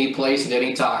everybody in any place at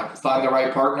any time. Find the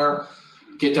right partner,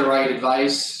 get the right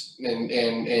advice,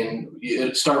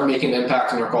 and start making an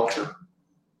impact on your culture.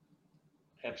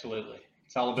 Absolutely.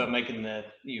 It's all about making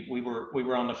we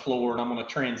were on the floor, and I'm going to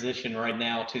transition right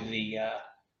now to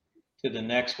the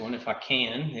next one if I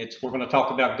can. We're going to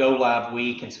talk about Go Live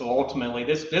Week, and so ultimately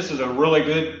this is a really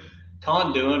good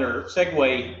conduit or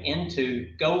segue into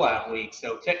Go Live Week.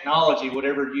 So technology,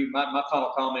 whatever my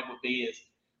final comment would be is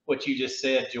what you just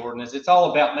said, Jordan, is it's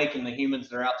all about making the humans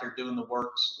that are out there doing the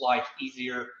work's life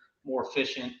easier, more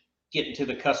efficient, getting to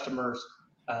the customers,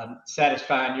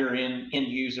 satisfying your end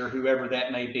user, whoever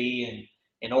that may be,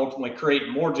 and ultimately creating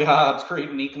more jobs,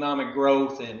 creating economic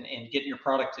growth, and getting your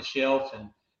product to shelf,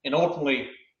 and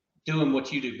ultimately doing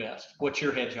what you do best, what's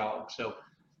your hedgehog. So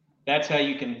that's how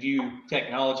you can view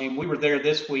technology. And we were there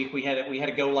this week. We had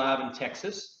a go live in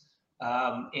Texas,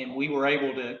 and we were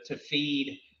able to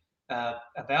feed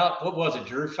about, what was it,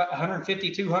 Drew?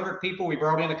 150, 200 people. We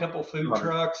brought in a couple of food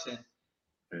trucks, and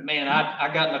man,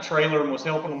 I got in a trailer and was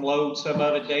helping them load some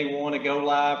of it day one to go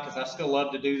live, because I still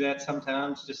love to do that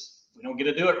sometimes. Just we don't get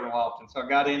to do it real often. So I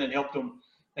got in and helped them.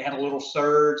 They had a little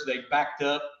surge. They backed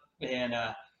up, and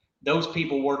those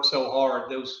people work so hard.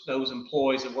 Those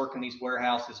employees that work in these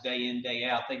warehouses day in, day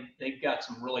out, they've got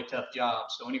some really tough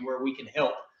jobs. So anywhere we can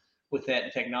help with that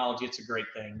in technology, it's a great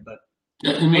thing. But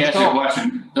let me ask you a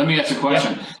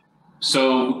question. Yeah.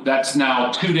 So that's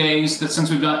now 2 days that since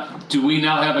we've done. Do we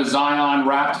now have a Zion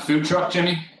wrapped food truck,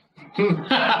 Jimmy?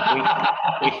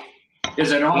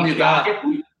 Is it on the docket?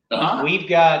 We've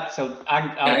got. So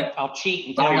I'll cheat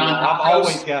and tell you.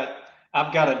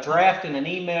 I've got a draft in an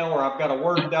email, or I've got a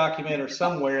Word document or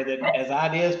somewhere that as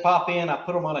ideas pop in, I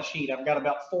put them on a sheet. I've got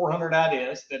about 400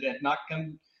 ideas that have not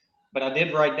come, but I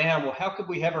did write down, well, how could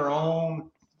we have our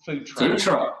own food truck? Food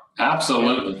truck,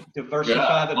 absolutely.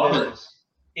 Diversify the business.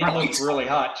 It looks really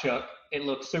hot, Chuck. It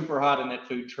looked super hot in that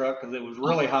food truck because it was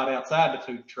really hot outside the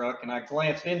food truck. And I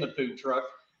glanced in the food truck.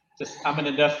 I'm an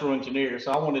industrial engineer,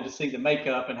 so I wanted to see the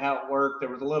makeup and how it worked. There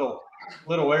was a little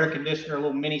air conditioner, a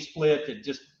little mini split that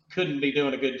just couldn't be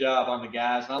doing a good job on the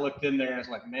guys. And I looked in there and it's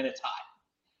like, man, it's hot.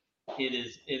 It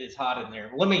is hot in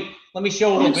there. Let me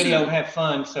show a little video and have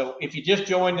fun. So if you just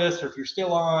joined us, or if you're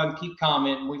still on, keep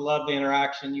commenting. We love the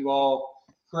interaction. You all,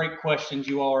 great questions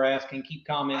you all are asking. Keep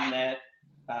commenting that.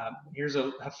 Here's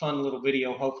a fun little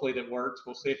video, hopefully that works.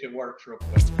 We'll see if it works real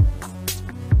quick.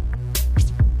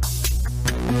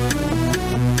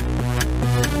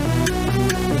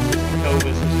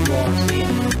 As you all are seeing,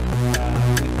 we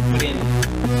put in a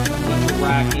bunch of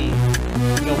racking,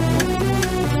 go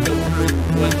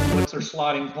through what's their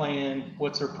slotting plan,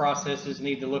 what's their processes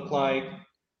need to look like.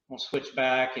 We'll switch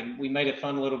back, and we made a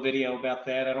fun little video about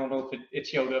that. I don't know if it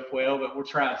showed up well, but we're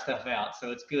trying stuff out,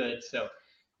 so it's good. So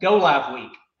Go Live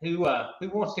Week. Who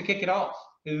wants to kick it off?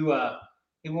 Who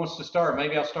wants to start?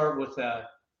 Maybe I'll start with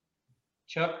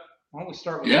Chuck. Why don't we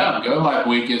start with Chuck? Go Live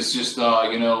Week is just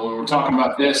when we're talking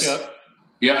about this. Chuck,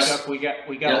 yes. Chuck, we got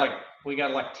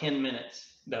like 10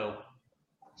 minutes though.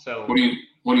 So what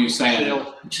are you saying?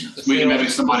 Maybe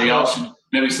somebody else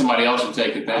should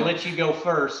take it then. I'll let you go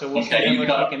first, so we'll see how much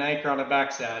we can anchor on the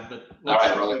backside. But all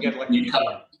right, brother.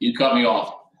 You cut me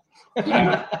off.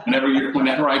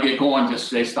 Whenever I get going, just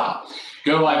say stop.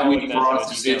 Go Live Week for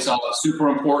us, it's super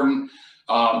important.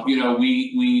 We've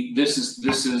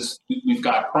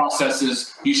got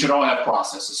processes. You should all have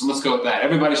processes. So let's go with that.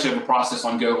 Everybody should have a process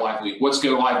on Go Live Week. What's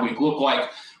Go Live Week look like?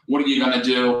 What are you going to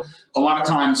do? A lot of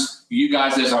times you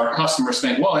guys as our customers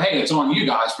think, well, hey, it's on you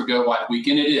guys for Go Live Week.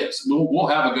 And it is. We'll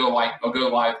have a Go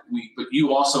Live Week, but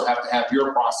you also have to have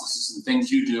your processes and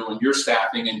things you do and your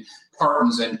staffing and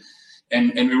cartons and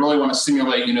we really want to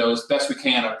simulate, as best we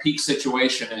can a peak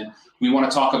situation. And we want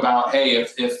to talk about, hey,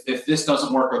 if this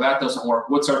doesn't work or that doesn't work,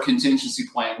 what's our contingency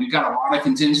plan? We've got a lot of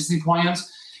contingency plans,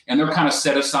 and they're kind of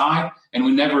set aside, and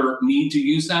we never need to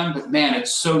use them. But man,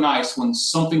 it's so nice when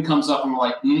something comes up and we're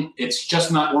like, it's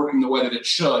just not working the way that it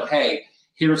should. Hey,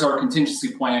 here's our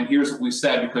contingency plan. Here's what we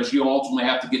said, because you ultimately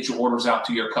have to get your orders out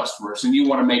to your customers, and you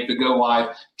want to make the Go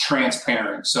Live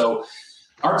transparent. So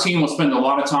our team will spend a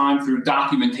lot of time through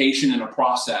documentation and a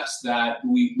process that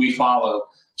we follow,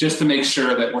 just to make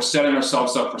sure that we're setting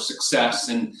ourselves up for success.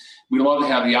 And we love to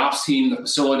have the ops team, the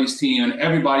facilities team, and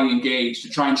everybody engaged to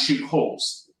try and shoot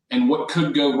holes and what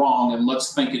could go wrong. And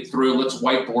let's think it through. Let's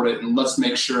whiteboard it, and let's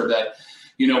make sure that,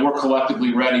 we're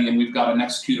collectively ready and we've got an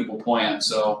executable plan.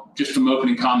 So just some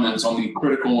opening comments on the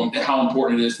critical and how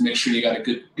important it is to make sure you got a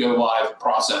good Go Live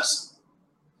process.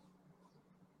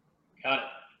 Got it.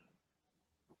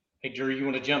 Hey, Drew, you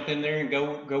want to jump in there and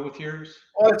go with yours?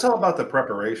 Well, it's all about the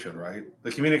preparation, right?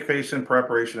 The communication,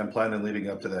 preparation, and planning leading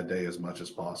up to that day as much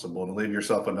as possible, to leave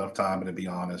yourself enough time and to be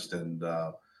honest. And,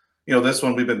 this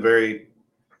one we've been very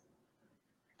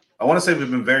I want to say we've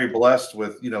been very blessed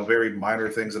with, very minor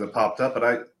things that have popped up,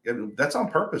 but that's on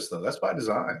purpose though. That's by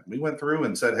design. We went through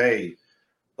and said, hey,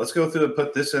 let's go through and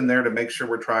put this in there to make sure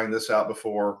we're trying this out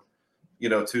before,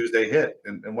 Tuesday hit.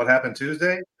 And what happened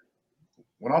Tuesday?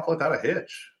 Went off without a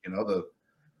hitch.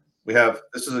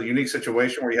 This is a unique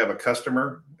situation where you have a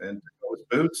customer and with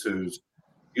Boots who's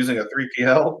using a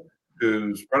 3PL,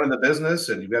 who's running the business,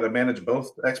 and you've got to manage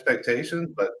both expectations,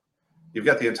 but you've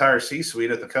got the entire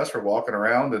C-suite at the customer walking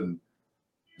around and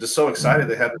just so excited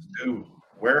they have this new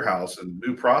warehouse and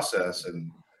new process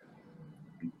and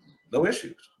no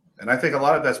issues. And I think a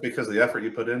lot of that's because of the effort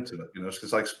you put into it. It's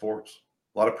just like sports.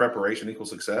 A lot of preparation equals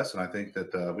success. And I think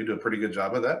that we do a pretty good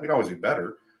job of that. We can always be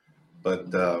better. But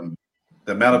the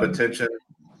amount of attention,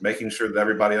 making sure that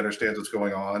everybody understands what's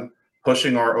going on,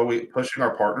 pushing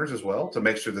our partners as well to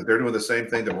make sure that they're doing the same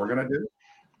thing that we're going to do.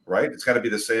 Right? It's got to be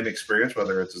the same experience,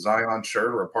 whether it's a Zion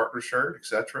shirt or a partner shirt, et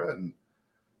cetera. And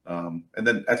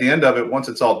then at the end of it, once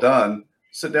it's all done,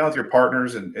 sit down with your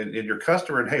partners and your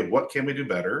customer and, hey, what can we do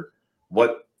better?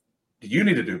 What do you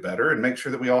need to do better? And make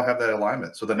sure that we all have that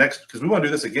alignment. So because we want to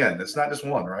do this again. It's not just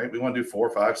one, right? We want to do 4,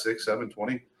 5, 6, 7,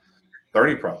 20,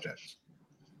 30 projects.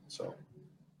 So.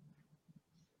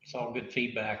 It's all good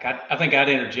feedback. I think I'd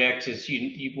interject is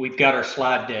we've got our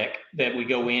slide deck that we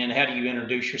go in. How do you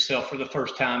introduce yourself for the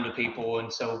first time to people?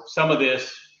 And so some of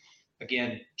this,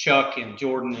 again, Chuck and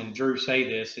Jordan and Drew say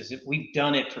this, is that we've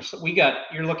done it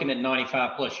you're looking at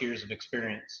 95 plus years of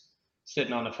experience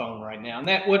sitting on the phone right now.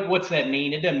 And what's that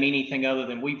mean? It doesn't mean anything other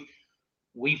than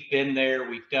we've been there,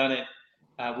 we've done it.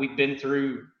 We've been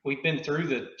through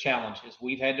the challenges.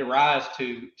 We've had to rise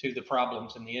to the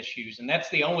problems and the issues. And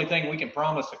that's the only thing we can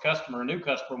promise a new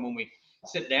customer, when we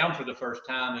sit down for the first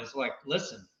time is like,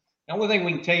 listen, the only thing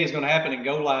we can tell you is going to happen and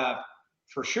go live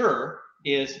for sure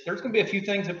is there's going to be a few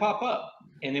things that pop up.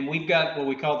 And then we've got what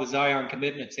we call the Zion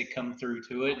commitments that come through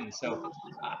to it. And so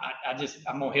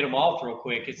I'm going to hit them off real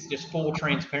quick. It's just full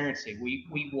transparency.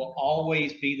 We will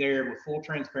always be there with full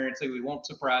transparency. We won't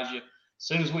surprise you. As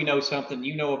soon as we know something,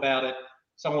 you know about it,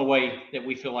 some of the way that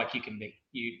we feel like you can be.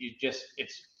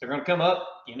 They're going to come up,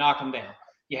 you knock them down.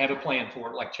 You have a plan for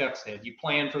it, like Chuck said. You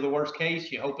plan for the worst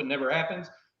case, you hope it never happens.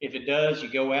 If it does, you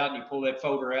go out and you pull that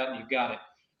folder out and you've got it.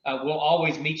 We'll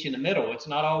always meet you in the middle. It's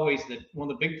not always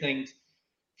one of the big things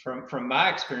from my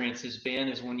experience has been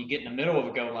is when you get in the middle of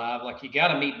a go live, like you got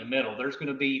to meet in the middle. There's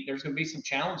going to be some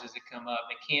challenges that come up.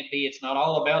 It's not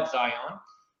all about Zion,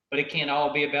 but it can't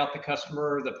all be about the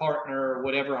customer or the partner or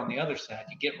whatever on the other side.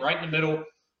 You get right in the middle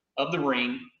of the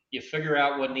ring, you figure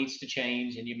out what needs to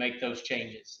change, and you make those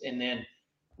changes. And then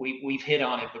we've hit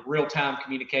on it, the real-time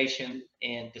communication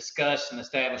and discuss and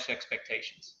establish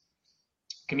expectations.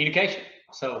 Communication.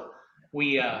 So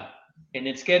and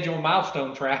then schedule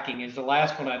milestone tracking is the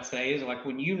last one I'd say is like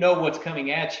when you know what's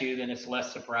coming at you, then it's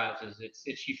less surprises.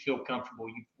 It's you feel comfortable,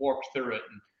 you've worked through it.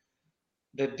 And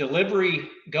the delivery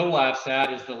go live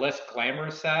side is the less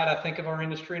glamorous side, I think, of our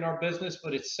industry and our business,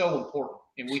 but it's so important.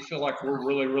 And we feel like we're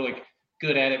really, really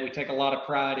good at it. We take a lot of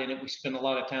pride in it. We spend a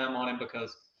lot of time on it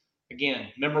because, again,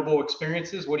 memorable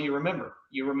experiences. What do you remember?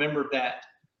 You remember that.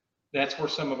 That's where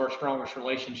some of our strongest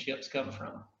relationships come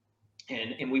from.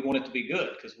 And we want it to be good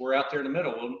because we're out there in the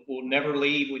middle. We'll never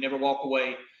leave. We never walk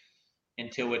away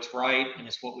until it's right and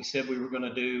it's what we said we were going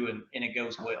to do and it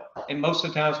goes well. And most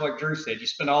of the times, like Drew said, you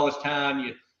spend all this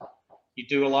time, you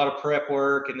do a lot of prep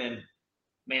work, and then,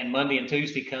 man, Monday and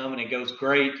Tuesday come and it goes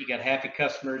great. You got happy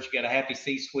customers, you got a happy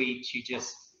C-suite.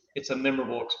 It's a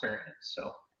memorable experience.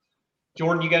 So,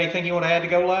 Jordan, you got anything you want to add to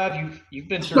go live? You've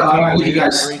been through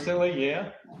recently,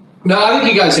 yeah. No, I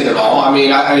think you guys hit it all. I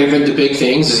mean, I think the big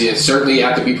things is you certainly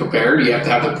have to be prepared. You have to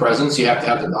have the presence. You have to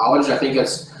have the knowledge. I think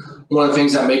that's one of the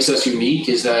things that makes us unique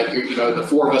is that, the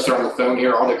four of us are on the phone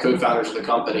here are the co-founders of the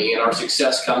company, and our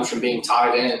success comes from being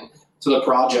tied in to the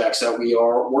projects that we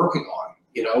are working on.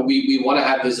 We want to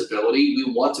have visibility.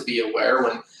 We want to be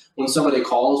aware when somebody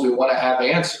calls, we want to have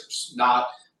answers, not,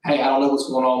 hey, I don't know what's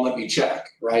going on, let me check,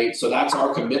 right? So that's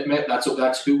our commitment. That's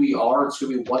who we are. It's who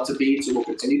we want to be. It's who we'll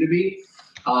continue to be.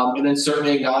 And then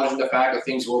certainly acknowledging the fact that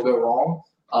things will go wrong.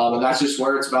 And that's just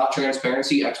where it's about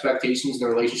transparency, expectations, and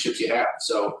the relationships you have.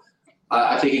 So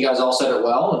I think you guys all said it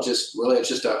well. It's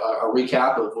just a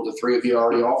recap of what the three of you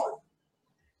already offered.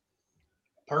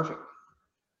 Perfect.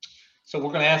 So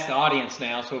we're going to ask the audience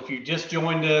now. So if you just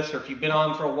joined us or if you've been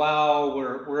on for a while,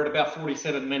 we're at about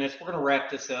 47 minutes. We're going to wrap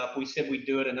this up. We said we'd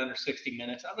do it in under 60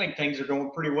 minutes. I think things are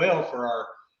going pretty well for our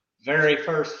very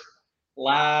first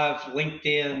live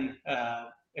LinkedIn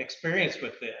experience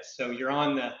with this. So you're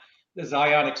on the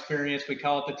Zion experience. We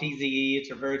call it the TZE.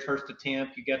 It's our very first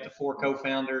attempt. You got the four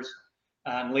co-founders.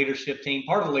 leadership team,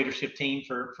 part of the leadership team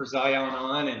for Zion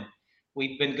On, and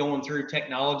we've been going through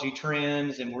technology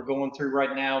trends, and we're going through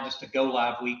right now just a go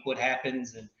live week, what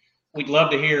happens, and we'd love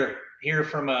to hear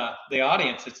from the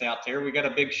audience that's out there. We got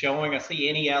a big showing. I see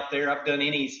Any out there. I've done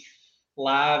Any's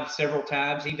live several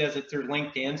times. He does it through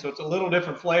LinkedIn, so it's a little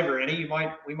different flavor. Any,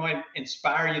 we might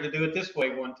inspire you to do it this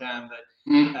way one time, but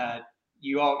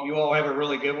you all have a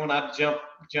really good one. I'd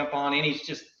jump on. Any's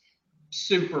just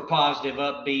super positive,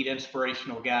 upbeat,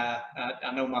 inspirational guy.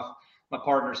 I know my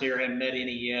partners here haven't met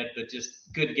Any yet, but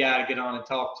just good guy to get on and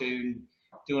talk to.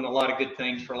 Doing a lot of good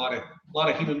things for a lot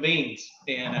of human beings,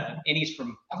 and Any's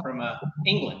from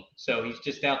England, so he's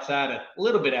just a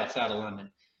little bit outside of London.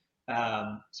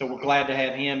 So we're glad to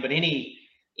have him. But any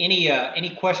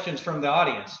questions from the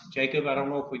audience, Jacob? I don't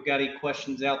know if we've got any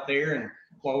questions out there, and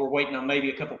while we're waiting on maybe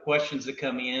a couple questions to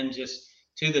come in, just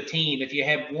to the team, if you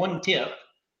have one tip,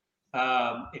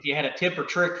 if you had a tip or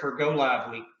trick for Go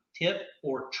Live Week, tip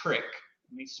or trick?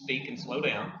 Let me speak and slow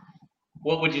down.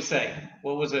 What would you say?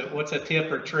 What's a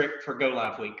tip or trick for Go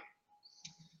Live Week?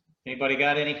 Anybody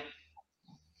got any?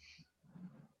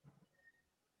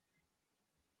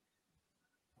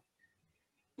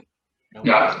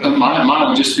 Yeah, mine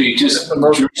would just be That's the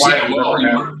most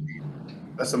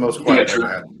quiet I've ever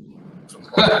had.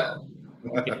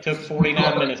 It took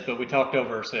 49 minutes, but we talked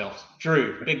over ourselves.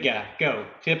 Drew, big guy, go.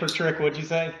 Tip or trick, what'd you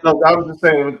say? No, I was just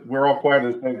saying we're all quiet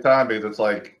at the same time because it's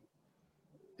like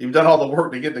you've done all the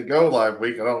work to get to Go Live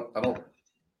Week. I don't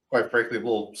quite frankly a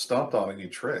little stumped on any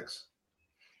tricks.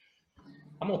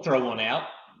 I'm gonna throw one out.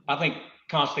 I think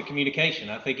constant communication.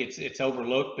 I think it's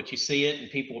overlooked, but you see it and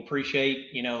people appreciate,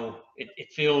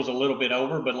 it feels a little bit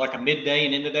over, but like a midday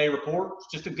and end of day report, it's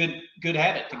just a good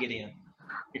habit to get in.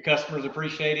 Your customers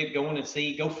appreciate it. Go in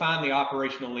and go find the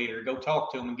operational leader, go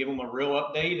talk to them and give them a real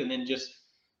update, and then just,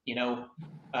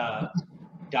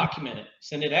 document it,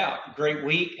 send it out. Great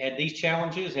week, had these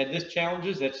challenges, had this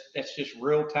challenges. That's just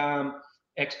real time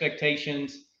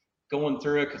expectations. Going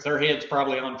through it because their head's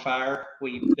probably on fire.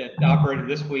 The operator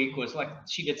this week was like,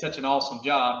 she did such an awesome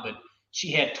job, but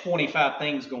she had 25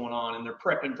 things going on, and they're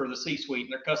prepping for the C-suite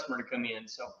and their customer to come in.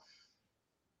 So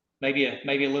maybe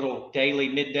a little daily,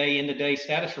 midday, end of day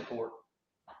status report,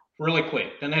 really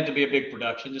quick. Doesn't have to be a big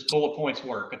production. Just bullet points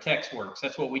work. A text works.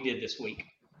 That's what we did this week.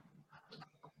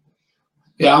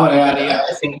 Yeah, I'm gonna add.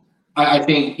 I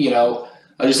think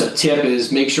just a tip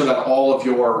is make sure that all of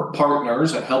your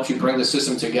partners that helps you bring the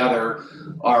system together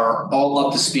are all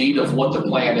up to speed of what the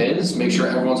plan is. Make sure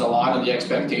everyone's aligned on the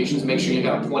expectations. Make sure you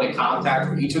got a point of contact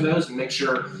for each of those, and make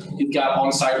sure you've got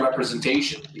on-site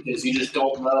representation, because you just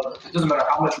don't know. It doesn't matter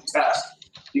how much you test.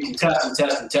 You can test and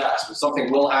test and test, but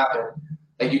something will happen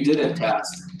that you didn't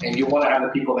test, and you want to have the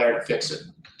people there to fix it.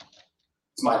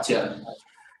 It's my tip.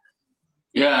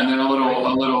 Yeah, and then a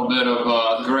little bit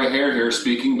of gray hair here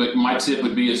speaking, but my tip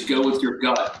would be is go with your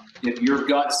gut. If your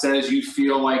gut says you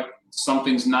feel like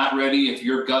something's not ready, if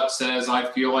your gut says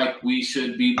I feel like we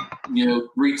should be,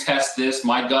 retest this,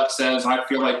 my gut says I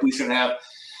feel like we should have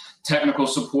technical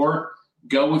support,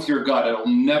 go with your gut. It'll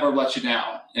never let you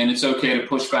down. And it's okay to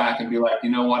push back and be like, you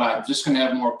know what, I'm just going to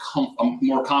have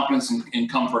more confidence and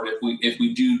comfort if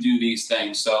we do these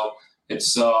things. So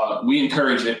it's we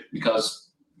encourage it because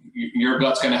your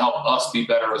gut's going to help us be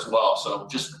better as well. So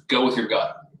just go with your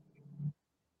gut.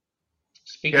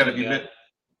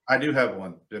 I do have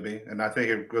one, Jimmy, and I think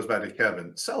it goes back to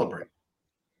Kevin. Celebrate.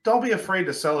 Don't be afraid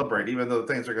to celebrate, even though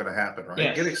things are going to happen, right?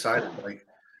 Yes. Get excited. Like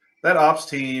that ops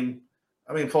team,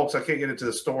 I mean, folks, I can't get into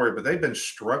the story, but they've been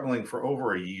struggling for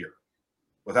over a year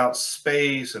without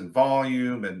space and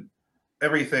volume and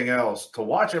everything else. To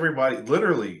watch everybody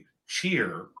literally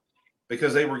cheer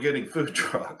because they were getting food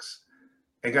trucks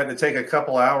and got to take a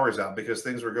couple hours out because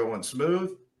things were going smooth.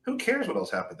 Who cares what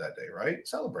else happened that day, right?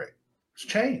 Celebrate. It's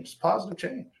change. It's positive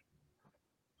change.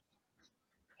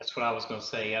 That's what I was going to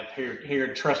say. Up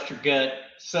here, trust your gut,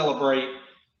 celebrate.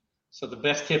 So the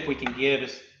best tip we can give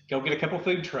is go get a couple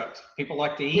food trucks. People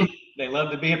like to eat. They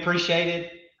love to be appreciated.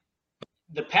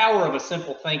 The power of a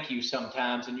simple thank you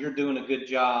sometimes, and you're doing a good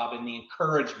job, and the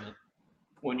encouragement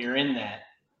when you're in that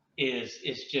is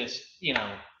just,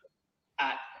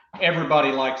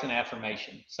 everybody likes an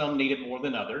affirmation. Some need it more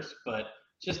than others, but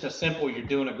just a simple, you're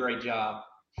doing a great job.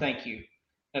 Thank you.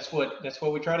 That's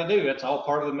what we try to do. That's all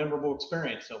part of the memorable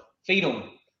experience. So feed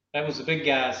them. That was the big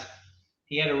guys.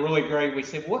 He had a really great, we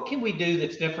said, what can we do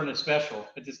that's different and special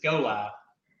at this Go Live?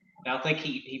 And I think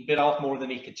he bit off more than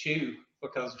he could chew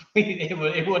because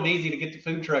it wasn't easy to get the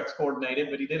food trucks coordinated,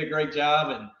 but he did a great job.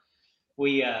 And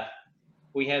we had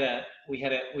a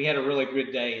really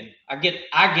good day. And I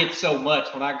get so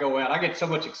much when I go out. I get so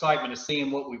much excitement of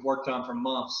seeing what we've worked on for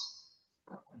months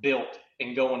built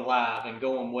and going live and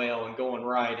going well and going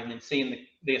right, and then seeing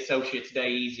the associates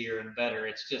day easier and better.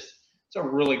 It's a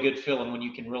really good feeling when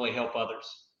you can really help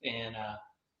others. And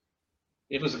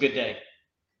it was a good day.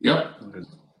 Yep.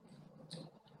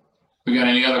 We got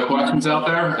any other questions out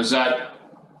there? Is that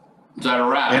a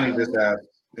wrap?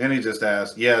 Annie just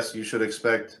asked, yes, you should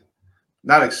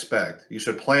you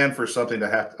should plan for something to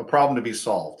have a problem to be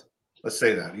solved. Let's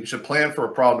say that. You should plan for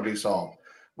a problem to be solved.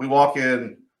 We walk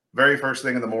in very first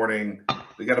thing in the morning,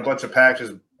 we got a bunch of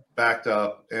packages backed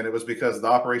up, and it was because the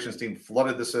operations team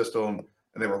flooded the system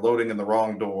and they were loading in the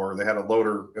wrong door. They had a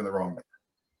loader in the wrong door,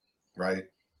 right?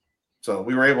 So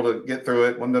we were able to get through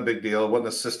it. Wasn't a big deal. It wasn't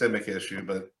a systemic issue,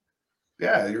 but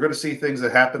yeah, you're going to see things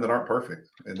that happen that aren't perfect,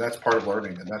 and that's part of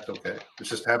learning, and that's okay. It's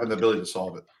just having the ability to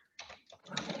solve it.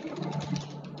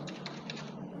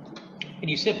 And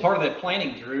you said part of that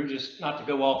planning, Drew, just not to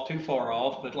go off too far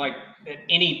off, but like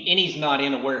any's not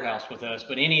in a warehouse with us,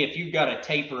 but if you've got a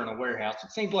taper in a warehouse,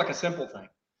 it seems like a simple thing.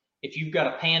 If you've got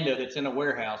a Panda that's in a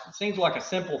warehouse, it seems like a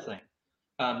simple thing.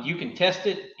 You can test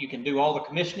it, you can do all the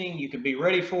commissioning, you can be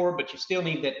ready for it, but you still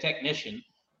need that technician.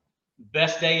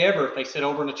 Best day ever if they sit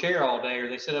over in a chair all day or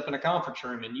they sit up in a conference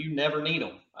room, and you never need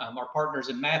them. Our partners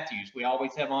in Matthews, we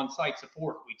always have on-site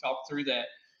support. We talk through that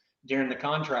during the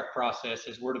contract process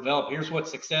as we're developing. Here's what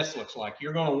success looks like.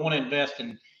 You're going to want to invest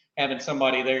in having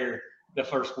somebody there the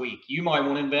first week. You might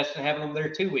want to invest in having them there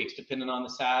 2 weeks, depending on the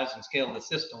size and scale of the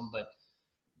system, but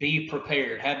be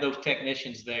prepared. Have those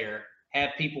technicians there. Have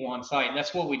people on site. And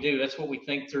that's what we do. That's what we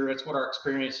think through. That's what our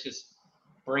experience just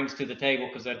brings to the table.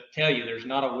 Because I tell you, there's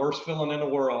not a worse feeling in the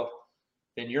world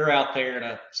than you're out there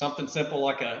and something simple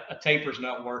like a taper's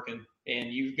not working,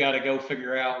 and you've got to go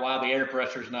figure out why the air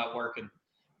pressure's not working,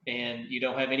 and you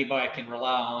don't have anybody can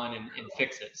rely on and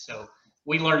fix it. So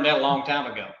we learned that a long time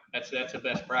ago. That's a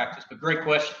best practice. But great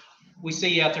question. We see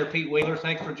you out there, Pete Wheeler.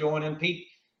 Thanks for joining. Pete,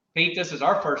 this is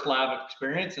our first live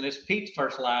experience, and it's Pete's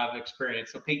first live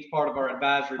experience. So Pete's part of our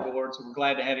advisory board, so we're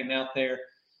glad to have him out there.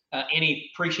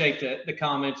 Appreciate the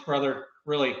comments, brother.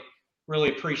 Really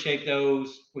appreciate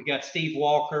those. We got Steve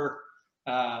Walker.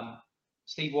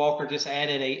 Steve Walker just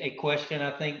added a question,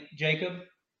 I think, Jacob.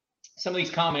 Some of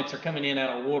these comments are coming in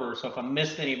out of order, so if I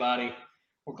missed anybody,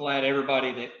 we're glad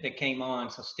everybody that came on.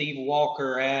 So Steve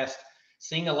Walker asked,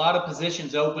 seeing a lot of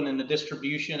positions open in the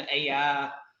distribution AI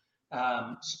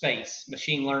space,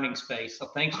 machine learning space. So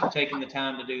thanks for taking the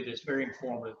time to do this. Very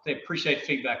informative. They appreciate the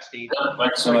feedback, Steve.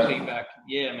 Thanks so much. Feedback.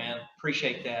 Yeah, man.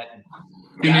 Appreciate that.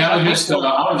 I was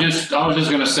just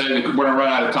going to say that we're going to run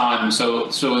out of time. So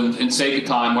in sake of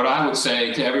time, what I would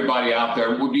say to everybody out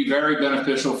there would be very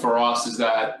beneficial for us is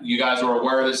that you guys are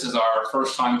aware this is our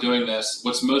first time doing this.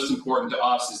 What's most important to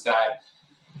us is that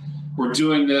we're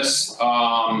doing this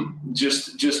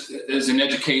just as an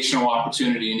educational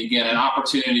opportunity, and again, an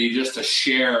opportunity just to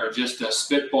share, just to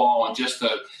spitball, and just to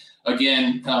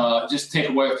just take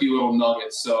away a few little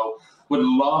nuggets. So would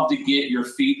love to get your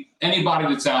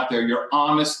anybody that's out there, your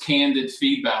honest, candid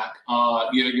feedback.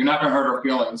 You're not going to hurt our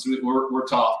feelings. We're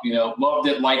tough. Loved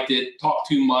it, liked it, talked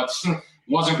too much,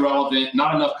 wasn't relevant,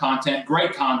 not enough content,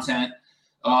 great content.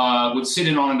 Would sit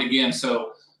in on it again.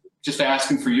 So just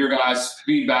asking for your guys'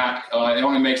 feedback. It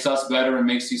only makes us better and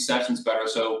makes these sessions better.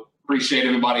 So appreciate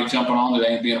everybody jumping on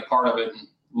today and being a part of it, and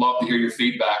love to hear your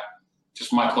feedback.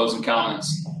 Just my closing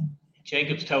comments.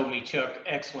 Jacob's told me, Chuck,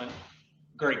 excellent,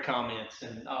 great comments,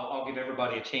 and I'll give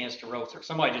everybody a chance to roll through.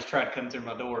 Somebody just tried to come through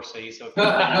my door, see, so the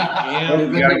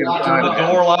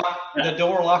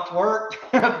door locked worked,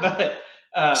 but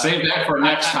save that for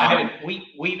next time.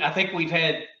 I think we've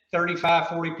had 35,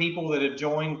 40 people that have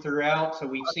joined throughout. So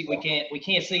we can't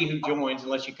see who joins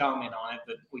unless you comment on it,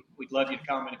 but we'd love you to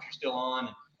comment if you're still on.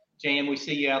 And Jan, we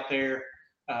see you out there.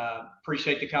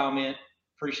 Appreciate the comment.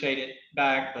 Appreciate it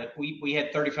back. But we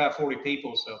had 35, 40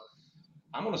 people. So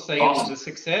I'm going to say awesome. It was a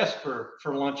success for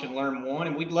Lunch and Learn 1,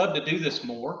 and we'd love to do this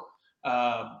more.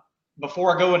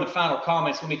 Before I go into final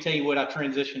comments, let me tell you what I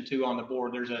transitioned to on the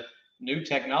board. There's a new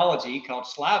technology called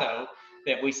Slido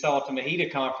that we saw at the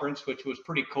Mahita conference, which was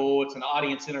pretty cool. It's an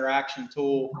audience interaction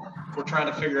tool. We're trying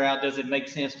to figure out, does it make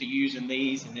sense to use in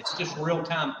these? And it's just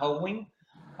real-time polling.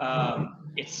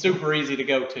 It's super easy to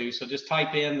go to. So just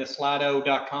type in the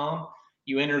slido.com.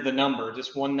 You enter the number,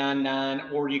 just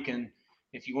 199, or you can,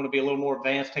 if you want to be a little more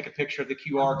advanced, take a picture of the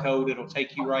QR code. It'll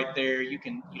take you right there. You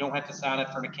don't have to sign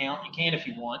up for an account. You can if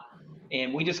you want.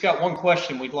 And we just got one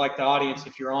question we'd like the audience,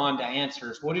 if you're on, to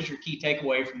answer is, what is your key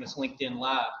takeaway from this LinkedIn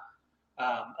Live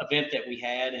event that we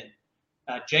had? And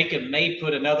Jacob may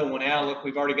put another one out. Look,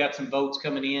 we've already got some votes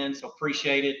coming in, so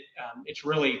appreciate it. It's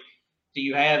really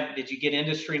did you get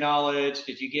industry knowledge?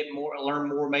 Did you learn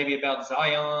more maybe about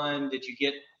Zion? Did you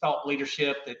get thought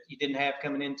leadership that you didn't have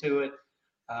coming into it?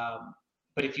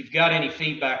 But if you've got any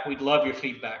feedback, we'd love your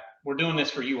feedback. We're doing this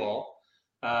for you all.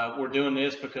 We're doing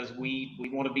this because we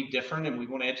want to be different and we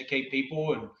want to educate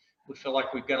people, and we feel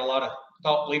like we've got a lot of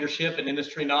thought leadership and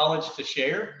industry knowledge to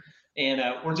share. And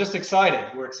we're just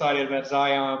excited. We're excited about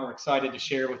Zion. We're excited to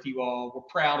share with you all. We're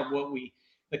proud of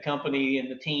the company and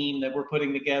the team that we're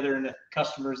putting together and the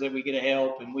customers that we get to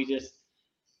help. And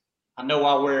I know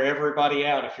I wear everybody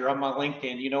out. If you're on my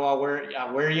LinkedIn, you know I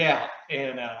wear you out.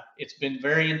 And it's been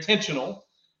very intentional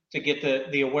to get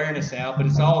the awareness out, but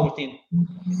it's all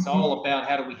about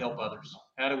how do we help others?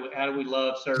 How do we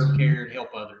love, serve, care, and help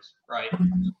others, right?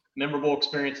 Memorable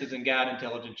experiences and guide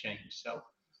intelligent change. So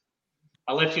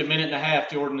I'll let you a minute and a half,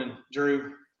 Jordan and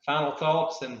Drew, final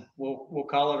thoughts, and we'll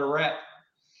call it a wrap.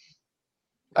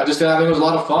 I think it was a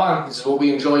lot of fun. This is what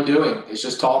we enjoy doing. It's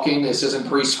just talking. This isn't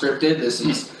pre-scripted. This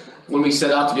is when we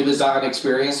set out to do the Zion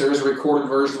experience. There is a recorded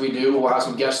version we do. We'll have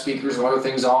some guest speakers and other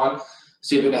things on.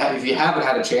 See if you haven't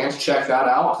had a chance, check that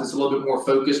out. It's a little bit more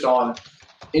focused on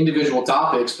individual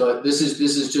topics, but this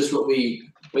is just what we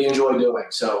enjoy doing.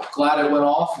 So glad it went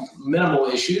off, minimal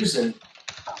issues, and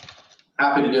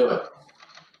happy to do it.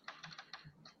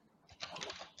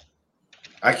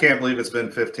 I can't believe it's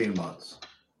been 15 months.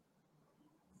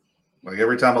 Like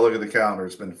every time I look at the calendar,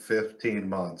 it's been 15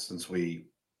 months since we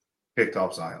kicked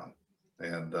off Zion.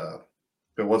 And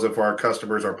if it wasn't for our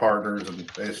customers, our partners, and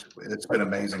it's been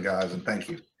amazing, guys, and thank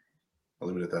you. I'll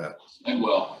leave it at that. And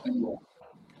well.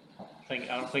 I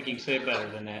don't think you can say it better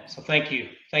than that. So thank you.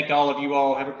 Thank all of you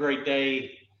all. Have a great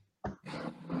day.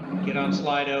 Get on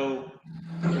Slido.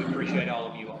 We appreciate all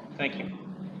of you all. Thank you.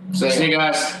 See you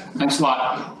guys. Thanks a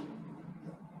lot.